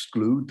cannot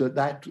exclude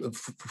that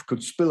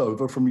could spill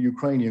over from the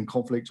Ukrainian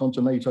conflict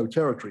onto NATO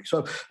territory.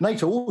 So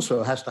NATO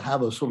also has to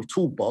have a sort of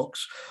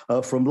toolbox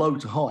from low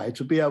to high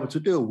to be able to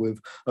deal with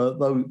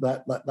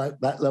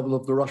that level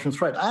of the Russian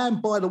threat.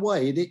 And by the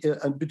way,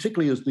 and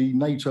particularly as the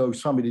NATO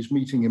summit is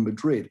meeting in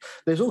Madrid,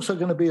 there's also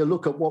going to be a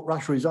look at what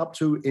Russia is up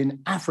to in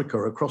Africa,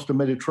 across the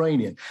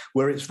Mediterranean,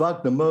 where its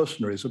Wagner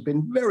mercenaries have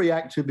been very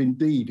active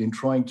indeed in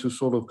trying to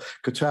sort of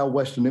curtail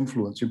Western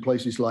influence in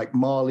places like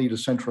Mali, the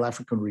Central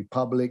African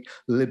Republic,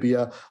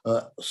 Libya,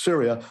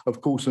 Syria,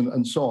 of course,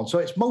 and so on. So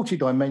it's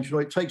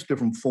multidimensional. It takes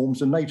different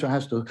forms, and NATO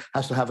has to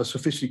have a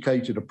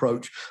sophisticated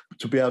approach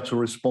to be able to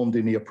respond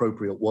in the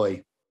appropriate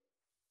way.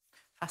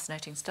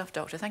 Fascinating stuff,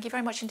 Doctor. Thank you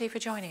very much indeed for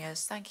joining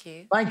us. Thank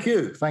you. Thank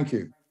you. Thank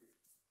you.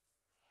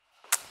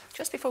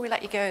 Just before we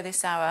let you go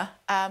this hour,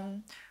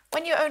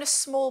 when you own a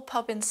small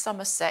pub in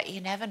Somerset,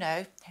 you never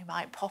know who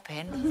might pop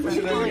in. What's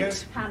your name again?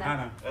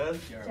 Hannah.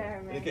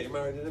 Jeremy. You're getting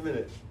married in a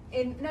minute?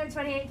 No,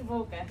 28th of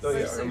August. Oh,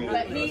 yeah, I mean,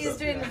 but he is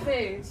doing the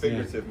food.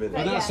 Figurative minute.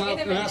 And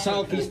that's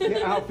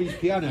Alfie's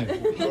piano.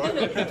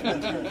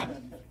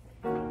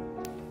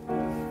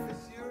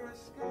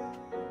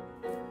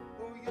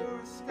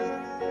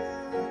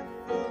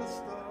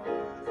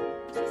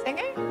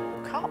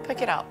 Can't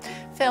pick it up.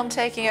 Film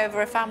taking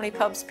over a family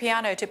pub's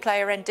piano to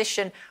play a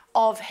rendition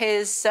of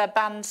his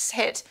band's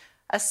hit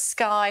A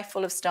Sky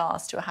Full of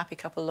Stars to a happy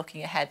couple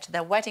looking ahead to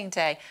their wedding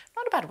day.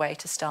 Not a bad way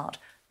to start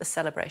the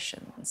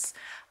celebrations.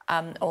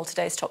 All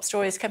today's top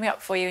stories coming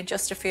up for you in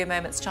just a few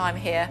moments' time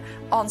here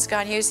on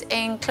Sky News,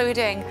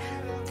 including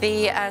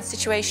the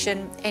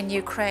situation in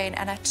Ukraine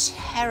and a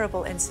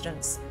terrible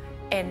incident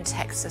in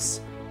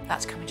Texas.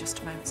 That's coming just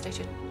a moment. Stay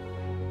tuned.